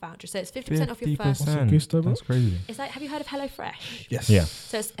 50% off voucher. So it's 50% off your first. What's a Gusto That's crazy. It's like, have you heard of HelloFresh? Yes. Yeah.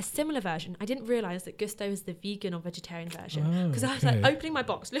 So it's a similar version. I didn't realise that Gusto is the vegan or vegetarian version Oh, because I was like okay. opening my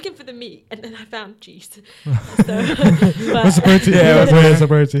box looking for the meat and then I found cheese. So, What's the protein? Yeah, what's the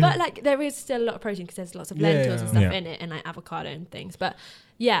protein? but like there is still a lot of protein because there's lots of Yeah, lentils and yeah. stuff Yeah. in it and like avocado and things. But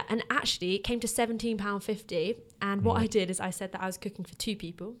yeah, and actually it came to £17.50. And what I did is I said that I was cooking for 2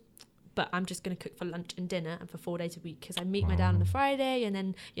 people. but I'm just going to cook for lunch and dinner and for 4 days a week because I meet my dad on the Friday, and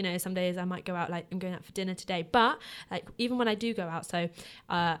then, you know, some days I might go out, like I'm going out for dinner today. But like even when I do go out, so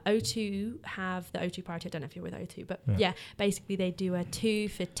O2 have the O2 Priority. I don't know if you're with O2, but yeah, basically they do a 2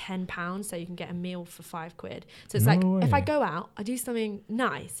 for £10, so you can get a meal for £5. So it's if I go out, I do something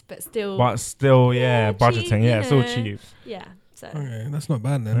nice, but still, budgeting, cheap, yeah, still know. cheap. Yeah. So Okay, that's not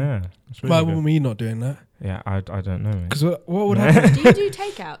bad then. Yeah, it's Why really were good. we not doing that? Yeah, I don't know. Because what would happen? do you do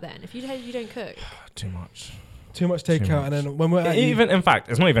takeout then? If you don't cook? Too much. Too much takeout, and then when we're at Even in fact,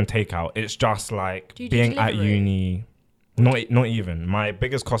 it's not even takeout. It's just like Do you do being at delivery? uni. Not even. My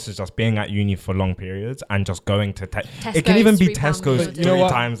biggest cost is just being at uni for long periods and just going to Tesco's, it can even be £3 Tesco's meal. You know 3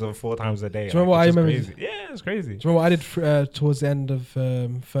 what? times or 4 times a day. Do you remember what I it's just remember? Crazy. Yeah, it's crazy. Do you remember what I did towards the end of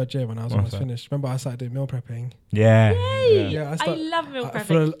third year when I was What's almost that? finished? Remember I started doing meal prepping. Yeah. Yay! Yeah, I love meal for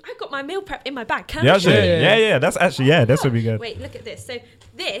prepping. I've got my meal prep in my bag. Can Yeah, I show actually, you? yeah. That's actually this would be good. Wait, look at this. So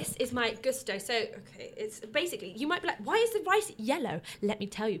this is my gusto. So okay, it's basically, you might be like, why is the rice yellow? Let me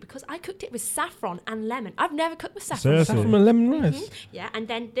tell you, because I cooked it with saffron and lemon. I've never cooked with saffron. Seriously? Saffron and lemon rice. Yeah, and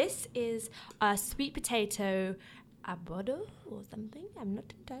then this is a sweet potato abado or something. I'm not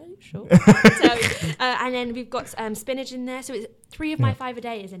entirely sure. And then we've got spinach in there. So it's 3 of my 5 a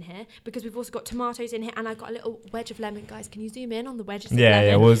day is in here, because we've also got tomatoes in here, and I've got a little wedge of lemon. Guys, can you zoom in on the wedges of lemon?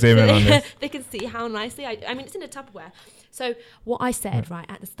 Yeah, we'll zoom in on this. They can see how nicely I mean, it's in a Tupperware. So what I said, right,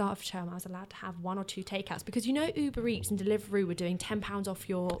 at the start of term, I was allowed to have 1 or 2 takeouts, because you know Uber Eats and Deliveroo were doing £10 off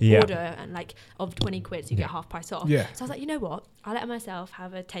your order, and like of 20 quid, so you get half price off. Yeah. So I was like, you know what? I'll let myself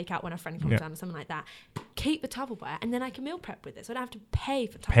have a takeout when a friend comes down or something like that. Keep the Tupperware, and then I can meal prep with it, so I don't have to pay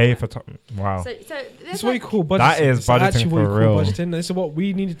for Tupperware. Wow. So That's what you call budgeting. That is It's actually budgeting what you for call real. budgeting. This is what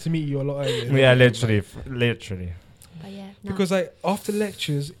we needed to meet you a lot earlier. Yeah, literally. But yeah, Because like after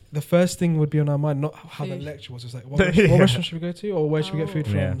lectures, the first thing would be on our mind, not how the Food. lecture was. It's like, what restaurant should we go to, or where should we get food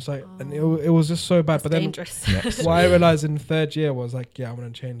from? Yeah. It's like, and it was just so bad. That's But then dangerous. what I realized in third year was like, yeah, I'm gonna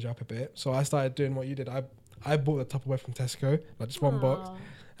change up a bit. So I started doing what you did. I bought the Tupperware from Tesco, like just one box, Aw.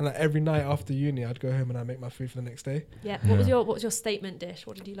 and like every night after uni, I'd go home and I'd make my food for the next day. Yeah. What was your statement dish?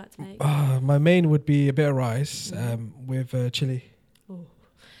 What did you like to make? My main would be a bit of rice with chili. Oh.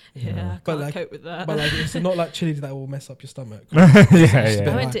 Yeah. Yeah, I can't But like- cope with that. But like, it's not like chili that will mess up your stomach. I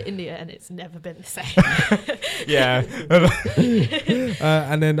yeah. went to India and it's never been the same. Yeah.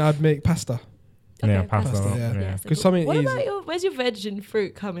 And then I'd make pasta. Yeah, pasta. Pasta, yeah. Yeah. so 'Cause something what easy. about where's your veg and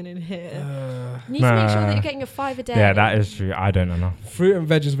fruit coming in here? You need to Nah. make sure that you're getting a 5 a day. Yeah, that is true. I don't know. Fruit and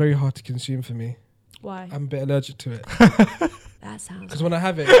veg is very hard to consume for me. Why? I'm a bit allergic to it. That sounds Because when I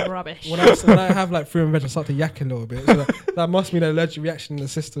have it, rubbish. when I have like fruit and veg, I start to yak a little bit. So that must mean an allergic reaction in the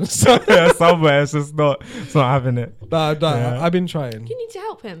system. So Yeah, somewhere it's just not having it. Yeah. I've been trying. You need to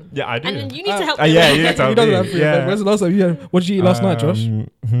help him. Yeah, I do. And then you need to help him. yeah, you need to He help doesn't me. have fruit and Yeah. veg. When's the last time you had, what did you eat last night, Josh?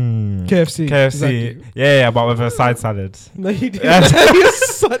 KFC. KFC. Exactly. Yeah, but with a side salad. No, you didn't. You're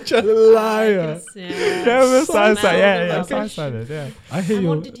such a liar. Yeah, with a So side salad. Yeah, rubbish. side salad. Yeah. I hear And you.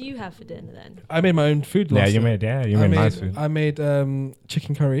 what did you have for dinner then? I made my own food Yeah, last you night. made nice food. I made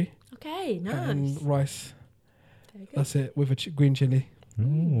chicken curry Okay, nice. and rice. Very good. That's it, with a green chili.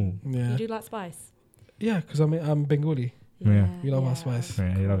 Ooh. Yeah. You do like spice? Yeah, because I'm Bengali. Yeah. You love our spice.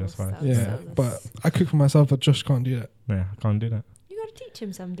 Yeah, you love your spice. Yeah, but I cook for myself, but Josh can't do that. Yeah, I can't do that. You got to teach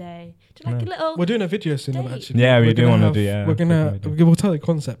him someday. Do you like Yeah. a little? We're doing a video soon on it, Date. actually. Yeah, we We're do gonna wanna have- do, yeah. We're gonna Definitely we'll tell the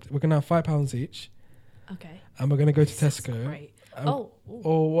concept. We're gonna have £5 each, Okay. and we're gonna go to That's Tesco great. um,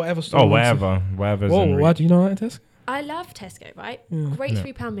 or whatever store. Oh, we want to- wherever's Whoa, in why reach. do you know that Tesco? I love Tesco, right? Yeah. Great Yeah.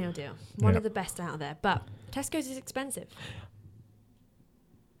 £3 meal deal. One Yeah. of the best out there. But Tesco's is expensive.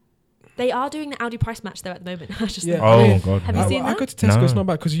 They are doing the Aldi price match though at the moment. I just Yeah. know. Oh I mean, god. Have you no. seen I that? go to Tesco. It's No. not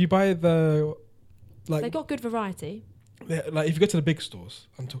bad because you buy the They like got good variety. like if you go to the big stores,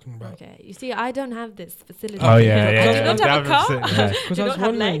 I'm talking about. Okay. You see, I don't have this facility. Oh, yeah, I yeah. do not have a car. Yeah. Because Do I not was have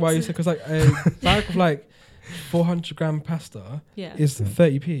wondering why you legs. said because like a bag of like 400 gram pasta Yeah. is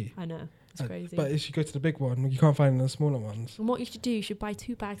 30p. I know. It's crazy. But if you go to the big one, you can't find the smaller ones. And what you should do, you should buy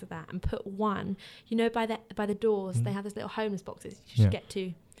 2 bags of that and put one. You know, by the doors, they have those little homeless boxes. You should Yeah. get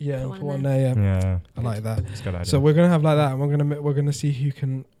 2. Yeah, Put and one put in one there. Yeah, Yeah, I like that. it's a good idea. So we're gonna have like that, and we're gonna see who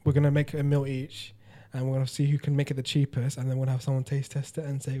can. We're gonna make a meal each, and we're gonna see who can make it the cheapest, and then we'll have someone taste test it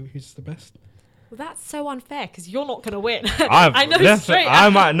and say who's the best. Well, that's so unfair because you're not going to win. I I know listen, straight I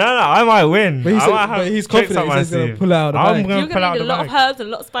up. might win. But, I might have he's tricks up confident my he's going to sleeve. pull out of the I'm bag. gonna You're pull going out to need the a lot of bag. herbs and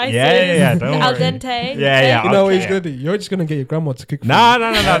a lot of spices. Yeah, don't Al worry. dente. Yeah. You know what Okay. he's going to do? You're just going to get your grandma to cook for No, you.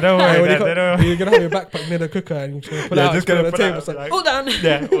 don't Yeah, worry. when They you don't got- worry. you're going to have your backpack near the cooker and you're just going to pull Yeah, out just and gonna put it on put the it table. out, It's like, All done.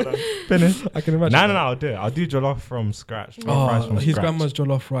 Yeah, hold on. Finish. I can imagine. No, I'll do it. I'll do jollof from scratch. Jollof rice from His scratch. grandma's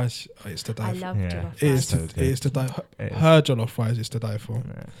jollof rice, it's to die I for. love Yeah. jollof It is rice. So to, it is to die. It is. Her jollof rice is to die for.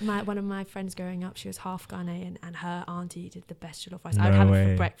 One of my friends growing up, she was half Ghanaian, and her auntie did the best jollof rice. No I'd have it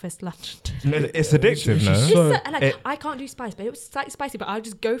way. for breakfast, lunch. No, it's addictive, She's no? so- It's like, it- I can't do spice, but it was slightly spicy. But I'd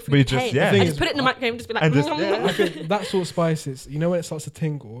just go through We the just- pain. yeah. I The thing just is, put it in the microwave and just be like, And just- yeah. I think that sort of spice is, you know, when it starts to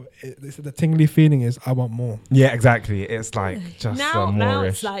tingle, the tingly feeling is, I want more. Yeah, exactly. It's like just now moreish.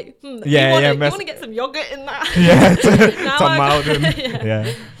 it's like, Yeah, you yeah, want to get some yogurt in that? Yeah, Now to I- Malden.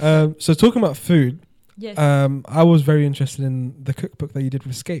 Yeah. Yeah. So talking about food, Yes. I was very interested in the cookbook that you did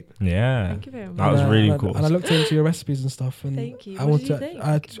with Escape. Yeah. Thank you very much. That was And, really and cool. And I looked into your recipes and stuff, and Thank you. I What want did you to,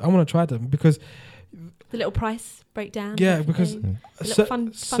 think? I want to try them because The little price breakdown. Yeah, and because everything. The cer- little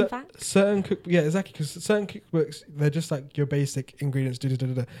fun cer- facts. certain exactly, because certain cookbooks, they're just like your basic ingredients.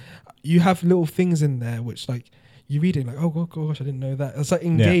 You have little things in there which like you read it like, oh gosh, I didn't know that. It's like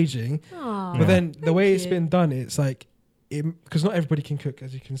engaging, Aw, but then the thank way it's you. been done, it's like because not everybody can cook,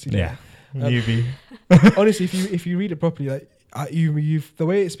 as you can see. Yeah. Um, Newbie. Honestly, if you read it properly, like you've the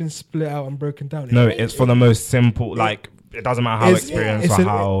way it's been split out and broken down. No, it's for the most simple, like, it doesn't matter how it's- experienced it's or a-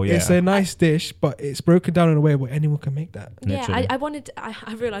 how, It's a nice dish, but it's broken down in a way where anyone can make that. Yeah, Literally. I wanted.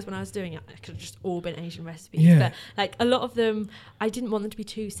 I realized when I was doing it, it could have just all been Asian recipes. Yeah. But like a lot of them, I didn't want them to be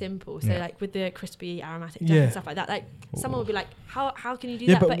too simple. So Yeah. like with the crispy aromatic duck Yeah. and stuff like that, like someone would be like, how can you do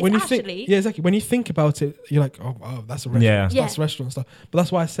Yeah, that? but when you it's think, actually exactly. When you think about it, you're like, oh, wow, that's a restaurant. Yeah. That's restaurant stuff. But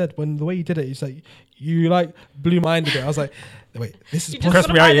that's why I said when the way you did it, it's like you like blew my mind a bit. I was like, wait, this is you just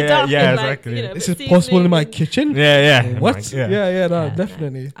possible. gotta find yeah, the duck yeah, and, like, exactly. you know, This put is possible in my seasoning kitchen. Yeah. What? Like, Yeah, no, Yeah,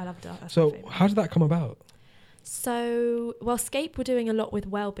 definitely. I love duck. that's my So favourite. how did that come about? So, Scape were doing a lot with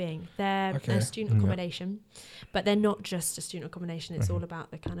well-being. They're Okay. a student Yeah. accommodation, but they're not just a student accommodation. It's Mhm. all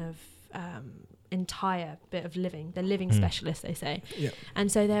about the kind of entire bit of living. They're living Mm. specialists, they say. Yeah. And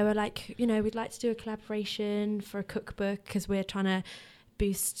so they were like, we'd like to do a collaboration for a cookbook because we're trying to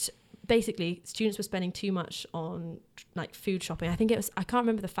boost. Basically, students were spending too much on like food shopping. I think I can't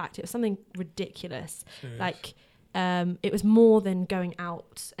remember the fact. It was something ridiculous. Like, it was more than going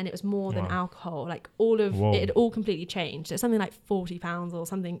out, and it was more than Wow. alcohol. Like all of Whoa. it had all completely changed. It's something like £40 or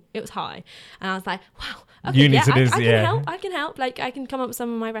something. It was high, and I was like, wow, You okay, need yeah, to do this, I yeah. can help. I can help. Like I can come up with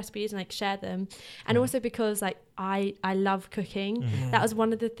some of my recipes and like share them. And also because like I love cooking. That was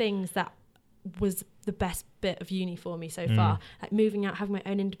one of the things that was the best bit of uni for me so far. Like moving out, having my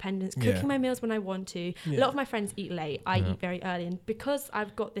own independence, cooking Yeah. my meals when I want to. Yeah. A lot of my friends eat late. I Yeah. eat very early, and because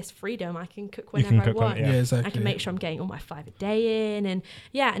I've got this freedom, I can cook You can whenever I cook when- want. Yeah. exactly. I can make sure I'm getting all my 5 a day in, and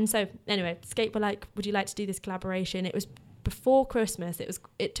and so anyway, Escape were like, would you like to do this collaboration? It was before Christmas.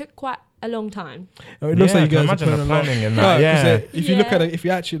 It took quite a long time. Oh, it looks Yeah, like you can guys are imagine putting the a lot. planning in No, that. 'cause, Yeah. if you look Yeah. at it, if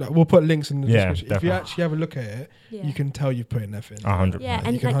you actually like, we'll put links in the Yeah, description. If you definitely. actually have a look at it, Yeah. you can tell you've put in effort. 100%. Yeah, you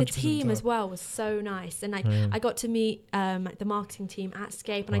and can like the 100% team tell. as well was so nice, and like Mm. I got to meet like the marketing team at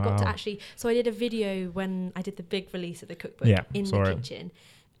Scape, and I got to Wow. actually. So I did a video when I did the big release of the cookbook Yeah, in saw the it. kitchen.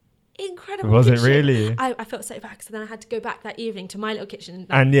 Incredible. Was it kitchen. really? I felt so bad, so then I had to go back that evening to my little kitchen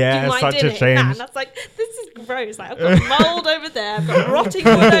And do yeah, my such a dinner. change. And that's like, this is gross. Like I've got mold over there, I've got rotting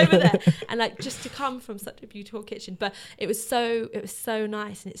wood over there, and like just to come from such a beautiful kitchen. But it was so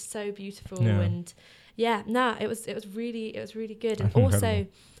nice, and it's so beautiful, Yeah. and it was really good, and That's also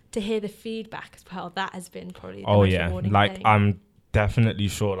incredible. to hear the feedback as well. That has been probably the Oh most yeah, rewarding like thing. I'm definitely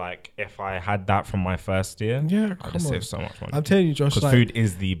sure, like if I had that from my first year, Yeah, I'd come have on. saved so much money. I'm telling you, Josh. Because Like, food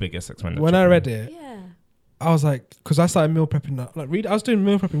is the biggest expenditure. when I read it, yeah. I was like, because I started meal prepping. I was doing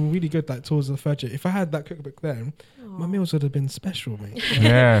meal prepping really good, like towards the third year. If I had that cookbook then, my Aw. meals would have been special, mate.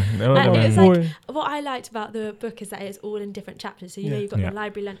 yeah, it would have And been- it's like, what I liked about the book is that it's all in different chapters. So Yeah. you've got Yeah. the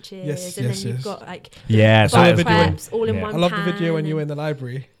library lunches, Yes, and yes, then you've yes. got like yeah, I saw that the is video. cool. preps all in Yeah. one. I love the video when pan you were and- in the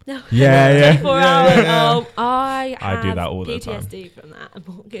library. No. Yeah, yeah. 24 Yeah, hours. yeah, yeah. Oh, I I do have that all the time. PTSD from that. I'm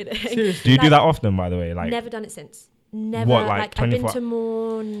not kidding. Seriously. Do you do Like, that often, by the way? Like, Never done it since. Never. What, like I've been 24 to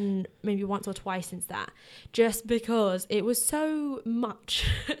more, maybe once or twice since that, just because it was so much.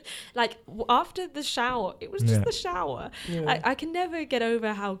 Like after the shower, it was just Yeah. the shower. Yeah. I can never get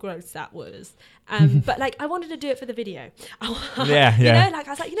over how gross that was. But like I wanted to do it for the video. Yeah, You yeah. know, like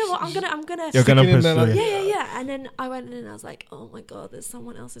I was like, you know what, I'm gonna. You're gonna Sticking in there, pursue. like- Yeah. And then I went in and I was like, oh my God, there's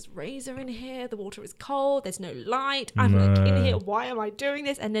someone else's razor in here. The water is cold. There's no light. I'm like in No. here. Why am I doing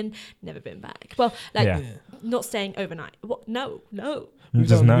this? And then never been back. Well, like Yeah. not staying overnight. What? No. You We've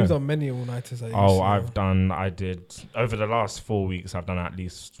just done, know. we've done many all-nighters. I did over the last 4 weeks. I've done at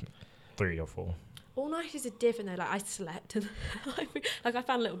least 3 or 4. All nighters are different though. Like I slept, and like I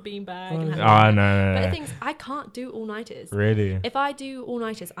found a little beanbag. Oh, And yeah. had No. But the thing is, I can't do all nighters. Really? If I do all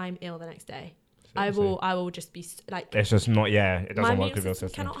nighters, I'm ill the next day. I will just be like. It's just not. Yeah, it My doesn't immune work with your system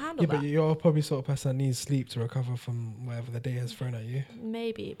system. cannot handle Yeah, but that. you're probably sort of person that needs sleep to recover from whatever the day has thrown at you.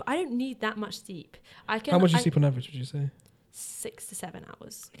 Maybe, but I don't need that much sleep. I can. How much do you sleep on average, would you say? 6 to 7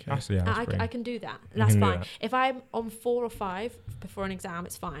 hours. Actually, yeah, And that's I great. can do that. You And that's can do fine. that. If I'm on 4 or 5 before an exam,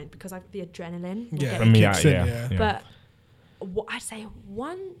 it's fine because I've the adrenaline. will Yeah, get For me. me, kicks in, yeah. But I'd say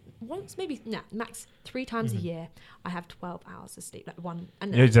once, maybe max 3 times a year, I have 12 hours of sleep. Like one,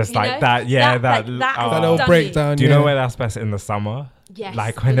 and You're just you like know, that. Yeah, that that. has oh. That little done breakdown. Do you yeah. know where that's best in the summer? Yes,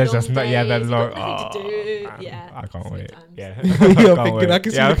 Like when the there's just long not. Yeah, the days, long. you've got nothing to do. man, Yeah, I can't it's wait. good times. Yeah, You're can't thinking, wait. I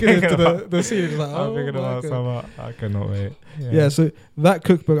can see Yeah, you I'm looking thinking into about- the ceiling. Like, I'm thinking my about God. summer. I cannot wait. Yeah, so that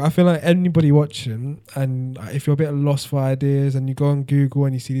cookbook, I feel like anybody watching, and if you're a bit lost for ideas and you go on Google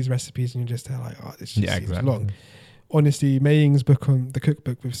and you see these recipes and you're just like, oh, this just Yeah, seems exactly. long. Honestly, Mei Ying's book on the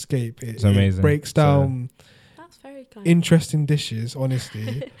cookbook with Scape, It's amazing. It breaks down That's very kind. interesting dishes,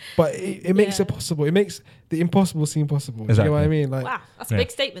 honestly, but it makes Yeah. it possible. It makes the impossible seem possible. Do you know what I Exactly. mean? Like, Wow, that's a Yeah.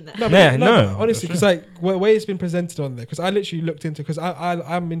 big statement there. no, Yeah, but, no, but honestly, that's because like the way it's been presented on there, because I literally looked into, because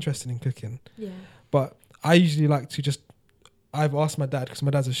I'm interested in cooking, Yeah. but I usually like to just, I've asked my dad, because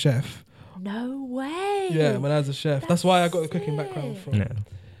my dad's a chef. No way. Yeah, my dad's a chef. That's why I got the cooking background sick. from.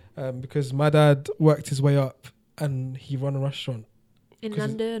 Yeah. Because my dad worked his way up and he run a restaurant In 'Cause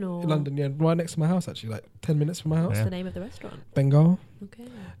London or in London, yeah, right next to my house actually, like 10 minutes from my house. What's Yeah. the name of the restaurant? Bengal. Okay.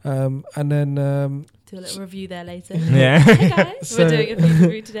 And then Do a little review there later. Yeah. Hey guys, So- we're doing a food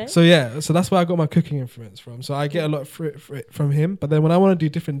review today. so yeah, so that's where I got my cooking influence from. So I get a lot from him. But then when I want to do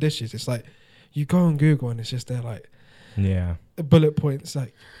different dishes, it's like you go on Google and it's just there like Yeah. bullet points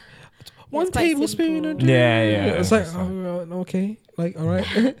like one It's quite tablespoon. simple. Yeah. It's like It's okay, like all right,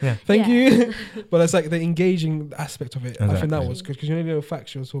 Yeah. thank Yeah. you. But it's like the engaging aspect of it. I think that Exactly. was good because you know the little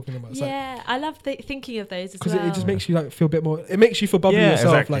facts you were talking about. It's like, Yeah, I love thinking of those as because well. it just makes you like feel a bit more. It makes you feel bubbly Yeah,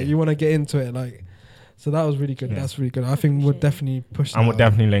 yourself. exactly. Like you want to get into it. Like so that was really good. Yeah. That's really good. I think we'll Appreciate it. definitely push. And that we'll out.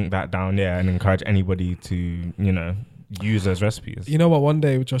 definitely link that down, yeah, and encourage anybody to, use those recipes. You know what? One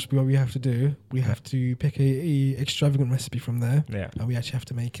day, Josh, what we have to do? We have to pick a extravagant recipe from there, Yeah. and we actually have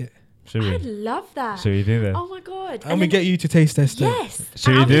to make it. Should I'd we? love that. Should we do this? Oh my god! And we get you to taste test it. yes.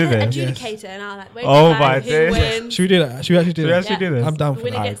 Should we I'll do be the this? adjudicator, and I'll like wave Oh the flag, my who days. wins. Should we do that? Should we actually do Should we that? actually do this? I'm down The for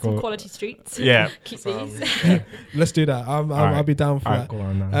winner that. gets some cool. quality streets. Yeah. Keep So, these. Let's do that. I'll Alright. be down for Alright, that. go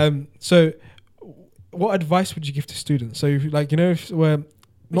on now. So, what advice would you give to students? So, if, like if we're With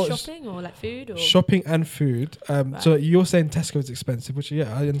not just shopping or like food or shopping and food. Right. So you're saying Tesco is expensive, which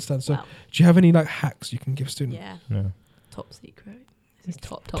yeah, I understand. So, Well, do you have any like hacks you can give students? yeah, Yeah. top secret. This is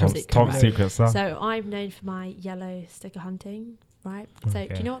top Top secret. Top right? secret stuff. So I'm known for my yellow sticker hunting, right? So do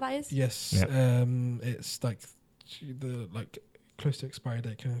Okay. you know what that is? Yes. Yeah. It's like the close to expiry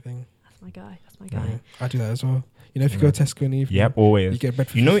date kind of thing. That's my guy. That's my Yeah. guy. I do that as well. If you go Yeah. to Tesco in the evening, Yep, you always. get bread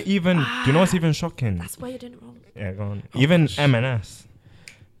for Do fif- you know what's even shocking? That's where you're doing it wrong. Yeah, go on. Oh, Even gosh. M&S.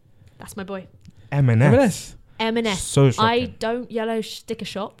 That's my boy. M&S. M&S. M&S. So shocking. I don't yellow sticker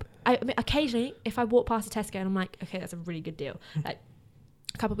shop. I mean, occasionally, if I walk past a Tesco and I'm like, okay, that's a really good deal. Like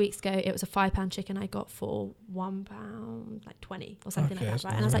a couple of weeks ago, it was a £5 chicken I got for £1, like 20 or something Okay, like that's that,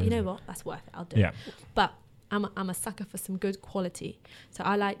 right? And I was like, you know amazing. what? That's worth it. I'll do Yeah. it. But I'm a sucker for some good quality. So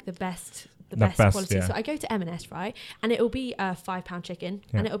I like the best best, quality. yeah. So I go to M&S, right? And it'll be a £5 chicken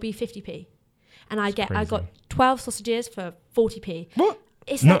Yeah. and it'll be 50p. And I That's got crazy. 12 sausages for 40p. What?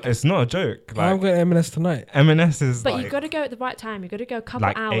 It's No, like, it's not a joke. I'm Like going to M&S tonight. M&S is but like, you've got to go at the right time. You've got to go a couple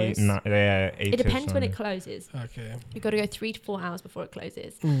like hours. 8 It depends when it closes. Okay. You've got to go 3 to 4 hours before it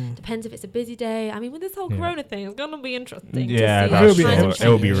closes. Mm. Depends if it's a busy day. I mean, with this whole Yeah. Corona thing, it's gonna be interesting. Yeah, to see that's what true. kinds of It'll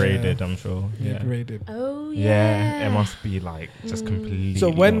It'll be Yeah. raided, I'm sure. Yeah. Yeah. Rated. Oh Yeah, yeah. it must be like just Mm. completely. So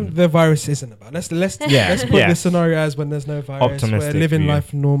when gone. the virus isn't about, let's Yeah, let's put yeah. the scenario as when there's no virus. We're Optimistic living view.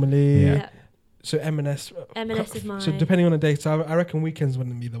 life normally. Yeah. Yeah. So M&S. M&S is mine. So depending on the day, so I reckon weekends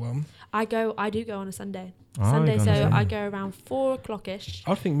wouldn't be the one. I do go on a Sunday. Oh, Sunday, you so go on a I Sunday. go around 4 o'clock-ish. I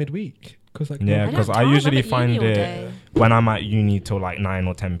would think midweek because like Yeah, I don't 'cause have I time, usually I'm at find uni all it- day. when I'm at uni till like 9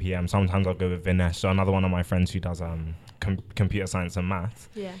 or 10 p.m. Sometimes I'll go with Vinesh, so another one of my friends who does computer science and maths.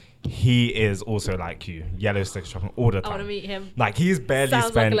 Yeah. he is also like you, yellow sticker shopping all the I want to time. meet him. Like he's barely Sounds like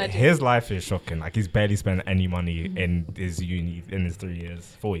a spent. legend. His life is shocking. Like he's barely spent any money in his uni in his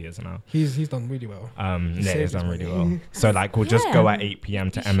 4 years now. He's done really well. Yeah, saved he's done his really money. well. So like we'll just Yeah. go at 8 p.m.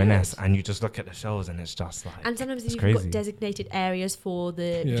 to You M&S should. and you just look at the shelves and it's just like And sometimes it's you've crazy. got designated areas for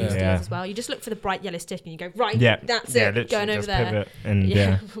the Yeah. juice deals Yeah. as well. You just look for the bright yellow stick and you go, right, yeah, that's yeah, it, literally going over just there. pivot and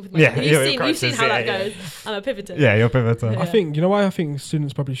yeah. With my- Yeah, you've your seen crutches, how that yeah, yeah. goes. I'm a pivoter. Yeah, you're pivotal. Yeah. I think, you know why I think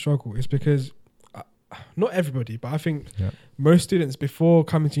students probably struggle is because, not everybody, but I think Yeah. most students before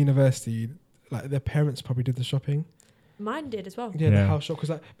coming to university, like their parents probably did the shopping. Mine did as well. Yeah, the Yeah. house shop. Because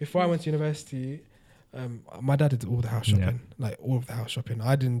like before I went to university, my dad did all the house shopping, like all of the house shopping.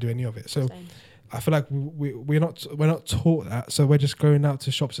 I didn't do any of it. So Same. I feel like we're not taught that. So we're just going out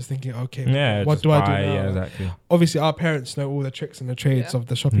to shops just thinking, okay, Yeah, what just do I do buy, now? Yeah, exactly. Obviously, our parents know all the tricks and the trades Yeah. of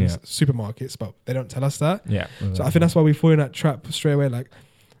the shopping Yeah. supermarkets, but they don't tell us that. Yeah. So I think that's why we fall in that trap straight away. Like,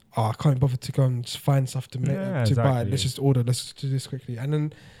 oh, I can't bother to go and just find stuff to make Yeah, to buy. exactly. Let's just order. Let's just do this quickly, and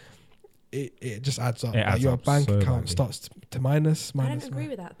then it just adds up. It Like adds your up bank so account badly. starts to minus. I don't agree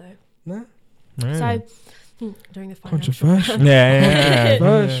with that though. No, Really? So during the financial controversial. yeah.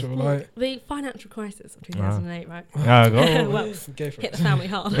 Controversial. Like, the financial crisis of 2008, right? Yeah, go. Well, go for hit it. the family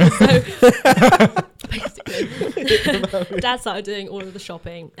hard. So basically, Dad started doing all of the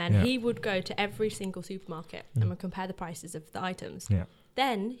shopping, and Yeah. he would go to every single supermarket and would compare the prices of the items. Yeah.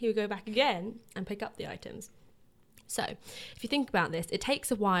 Then he would go back again and pick up the items. So, if you think about this, it takes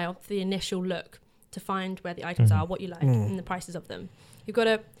a while for the initial look to find where the items are, what you like, and the prices of them. You've got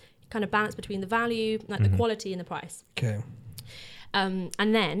to kind of balance between the value, like the quality, and the price. Okay. And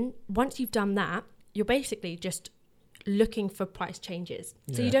then once you've done that, you're basically just looking for price changes.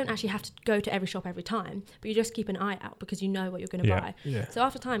 So Yeah. you don't actually have to go to every shop every time, but you just keep an eye out because you know what you're going to Yeah. buy. Yeah. So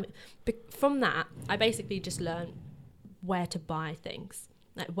after time, from that, I basically just learned where to buy things,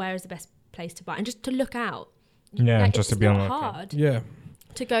 like where is the best place to buy, and just to look out. Yeah, Like, just to it's be on not the lookout. hard Yeah.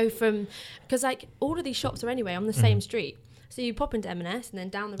 to go from, because like all of these shops are anyway on the same street. So you pop into M&S and then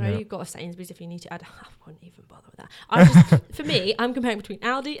down the road Yeah. you've got a Sainsbury's if you need to add. I wouldn't even bother with that. I just, for me, I'm comparing between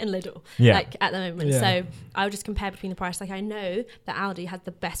Aldi and Lidl. Yeah. Like at the moment. Yeah. So I would just compare between the price. Like I know that Aldi has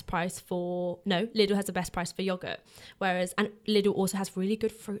the best price Lidl has the best price for yogurt. Whereas, and Lidl also has really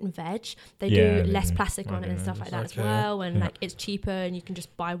good fruit and veg. They Yeah, do they less do. plastic I on it and do stuff know. like that as Okay. well. And Yeah. like it's cheaper and you can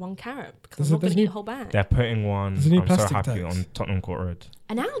just buy one carrot because There's I'm a- not going there's to eat new- a whole bag. They're putting one. There's a new I'm so plastic happy tax. on Tottenham Court Road.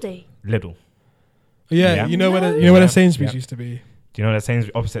 An Aldi. Lidl. Yeah. Yeah. You know where No. the Yeah. Sainsbury's Yeah. used to be. Do you know that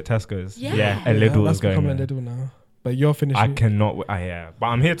Sainsbury's opposite Tesco's? Yeah. and Lidl that's is going becoming there. Lidl now. But you're finishing. I cannot. Yeah, but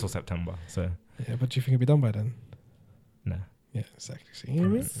I'm here till September, so Yeah, but do you think it'll be done by then? no. Yeah, exactly. See, you know what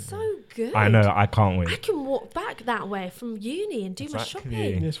I mean? It's so good. I know. I can't I wait, can walk back that way from uni and do my Exactly.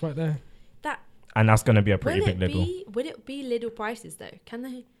 shopping. Yeah, it's right there. That and that's going to be a pretty will big it Lidl. be? Would it be Lidl prices though? Can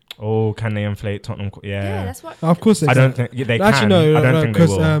they? Oh, can they inflate Tottenham Court? Yeah. that's what. Of course, I don't think they Actually, can. no, I don't think they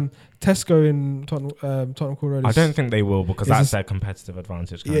because will. Tesco in Tottenham Court Road. I Is, don't think they will because It's that's a- their competitive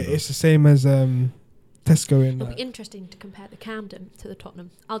advantage. Yeah, kind of. it's the same as Tesco in. It'll be interesting to compare the Camden to the Tottenham.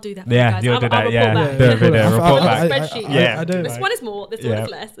 I'll do that. Yeah, for you'll you do guys. I'll that, yeah. report back. Do it, do it, I- report I- back. I- Spreadsheet. Yeah. I don't. This one is more. This one Yeah. is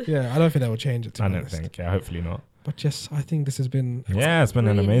less. Yeah, I don't think they will change it. To I be don't honest. think. Yeah, hopefully not. But yes, I think this has been Yeah, it's been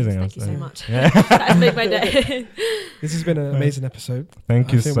an Brilliant. amazing Thank you so episode. much. Yeah. That has made my day. this has been an amazing episode. Thank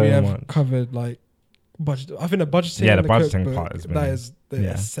I you think so we have much. covered like budget. I think the budgeting. Yeah, and the budgeting cookbook, part has been- that is the yeah.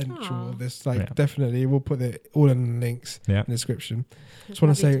 essential Aw. of this. Like Yeah. definitely, we'll put it all in the links Yeah. in the description. Just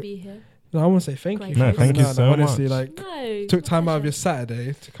wanna lovely say- to be here. No, I want to say thank Great. you. No, for thank coming you out. so Honestly, much. like No. took time my out of your pleasure.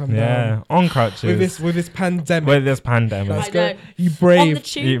 Saturday to come Yeah, down on crutches. with this pandemic. With this pandemic. Let's I go. know. You On the brave.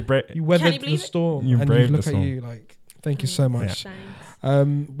 tube. You bra- You weathered Can you the believe it? storm. You and braved the look at storm. you. Like, thank you so much.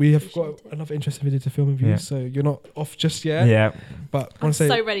 Thanks. We have got Appreciate it. another interesting video to film with you, Yeah. so you're not off just yet. Yeah. But I I'm want to say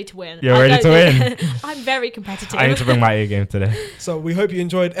so ready to win. You're I ready don't to think- I'm very competitive. I need to bring my A game today. so. We hope you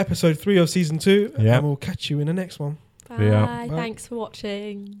enjoyed episode 3 of season 2, Yeah. and we'll catch you in the next one. Bye. See ya. Bye. Thanks for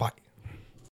watching. Bye.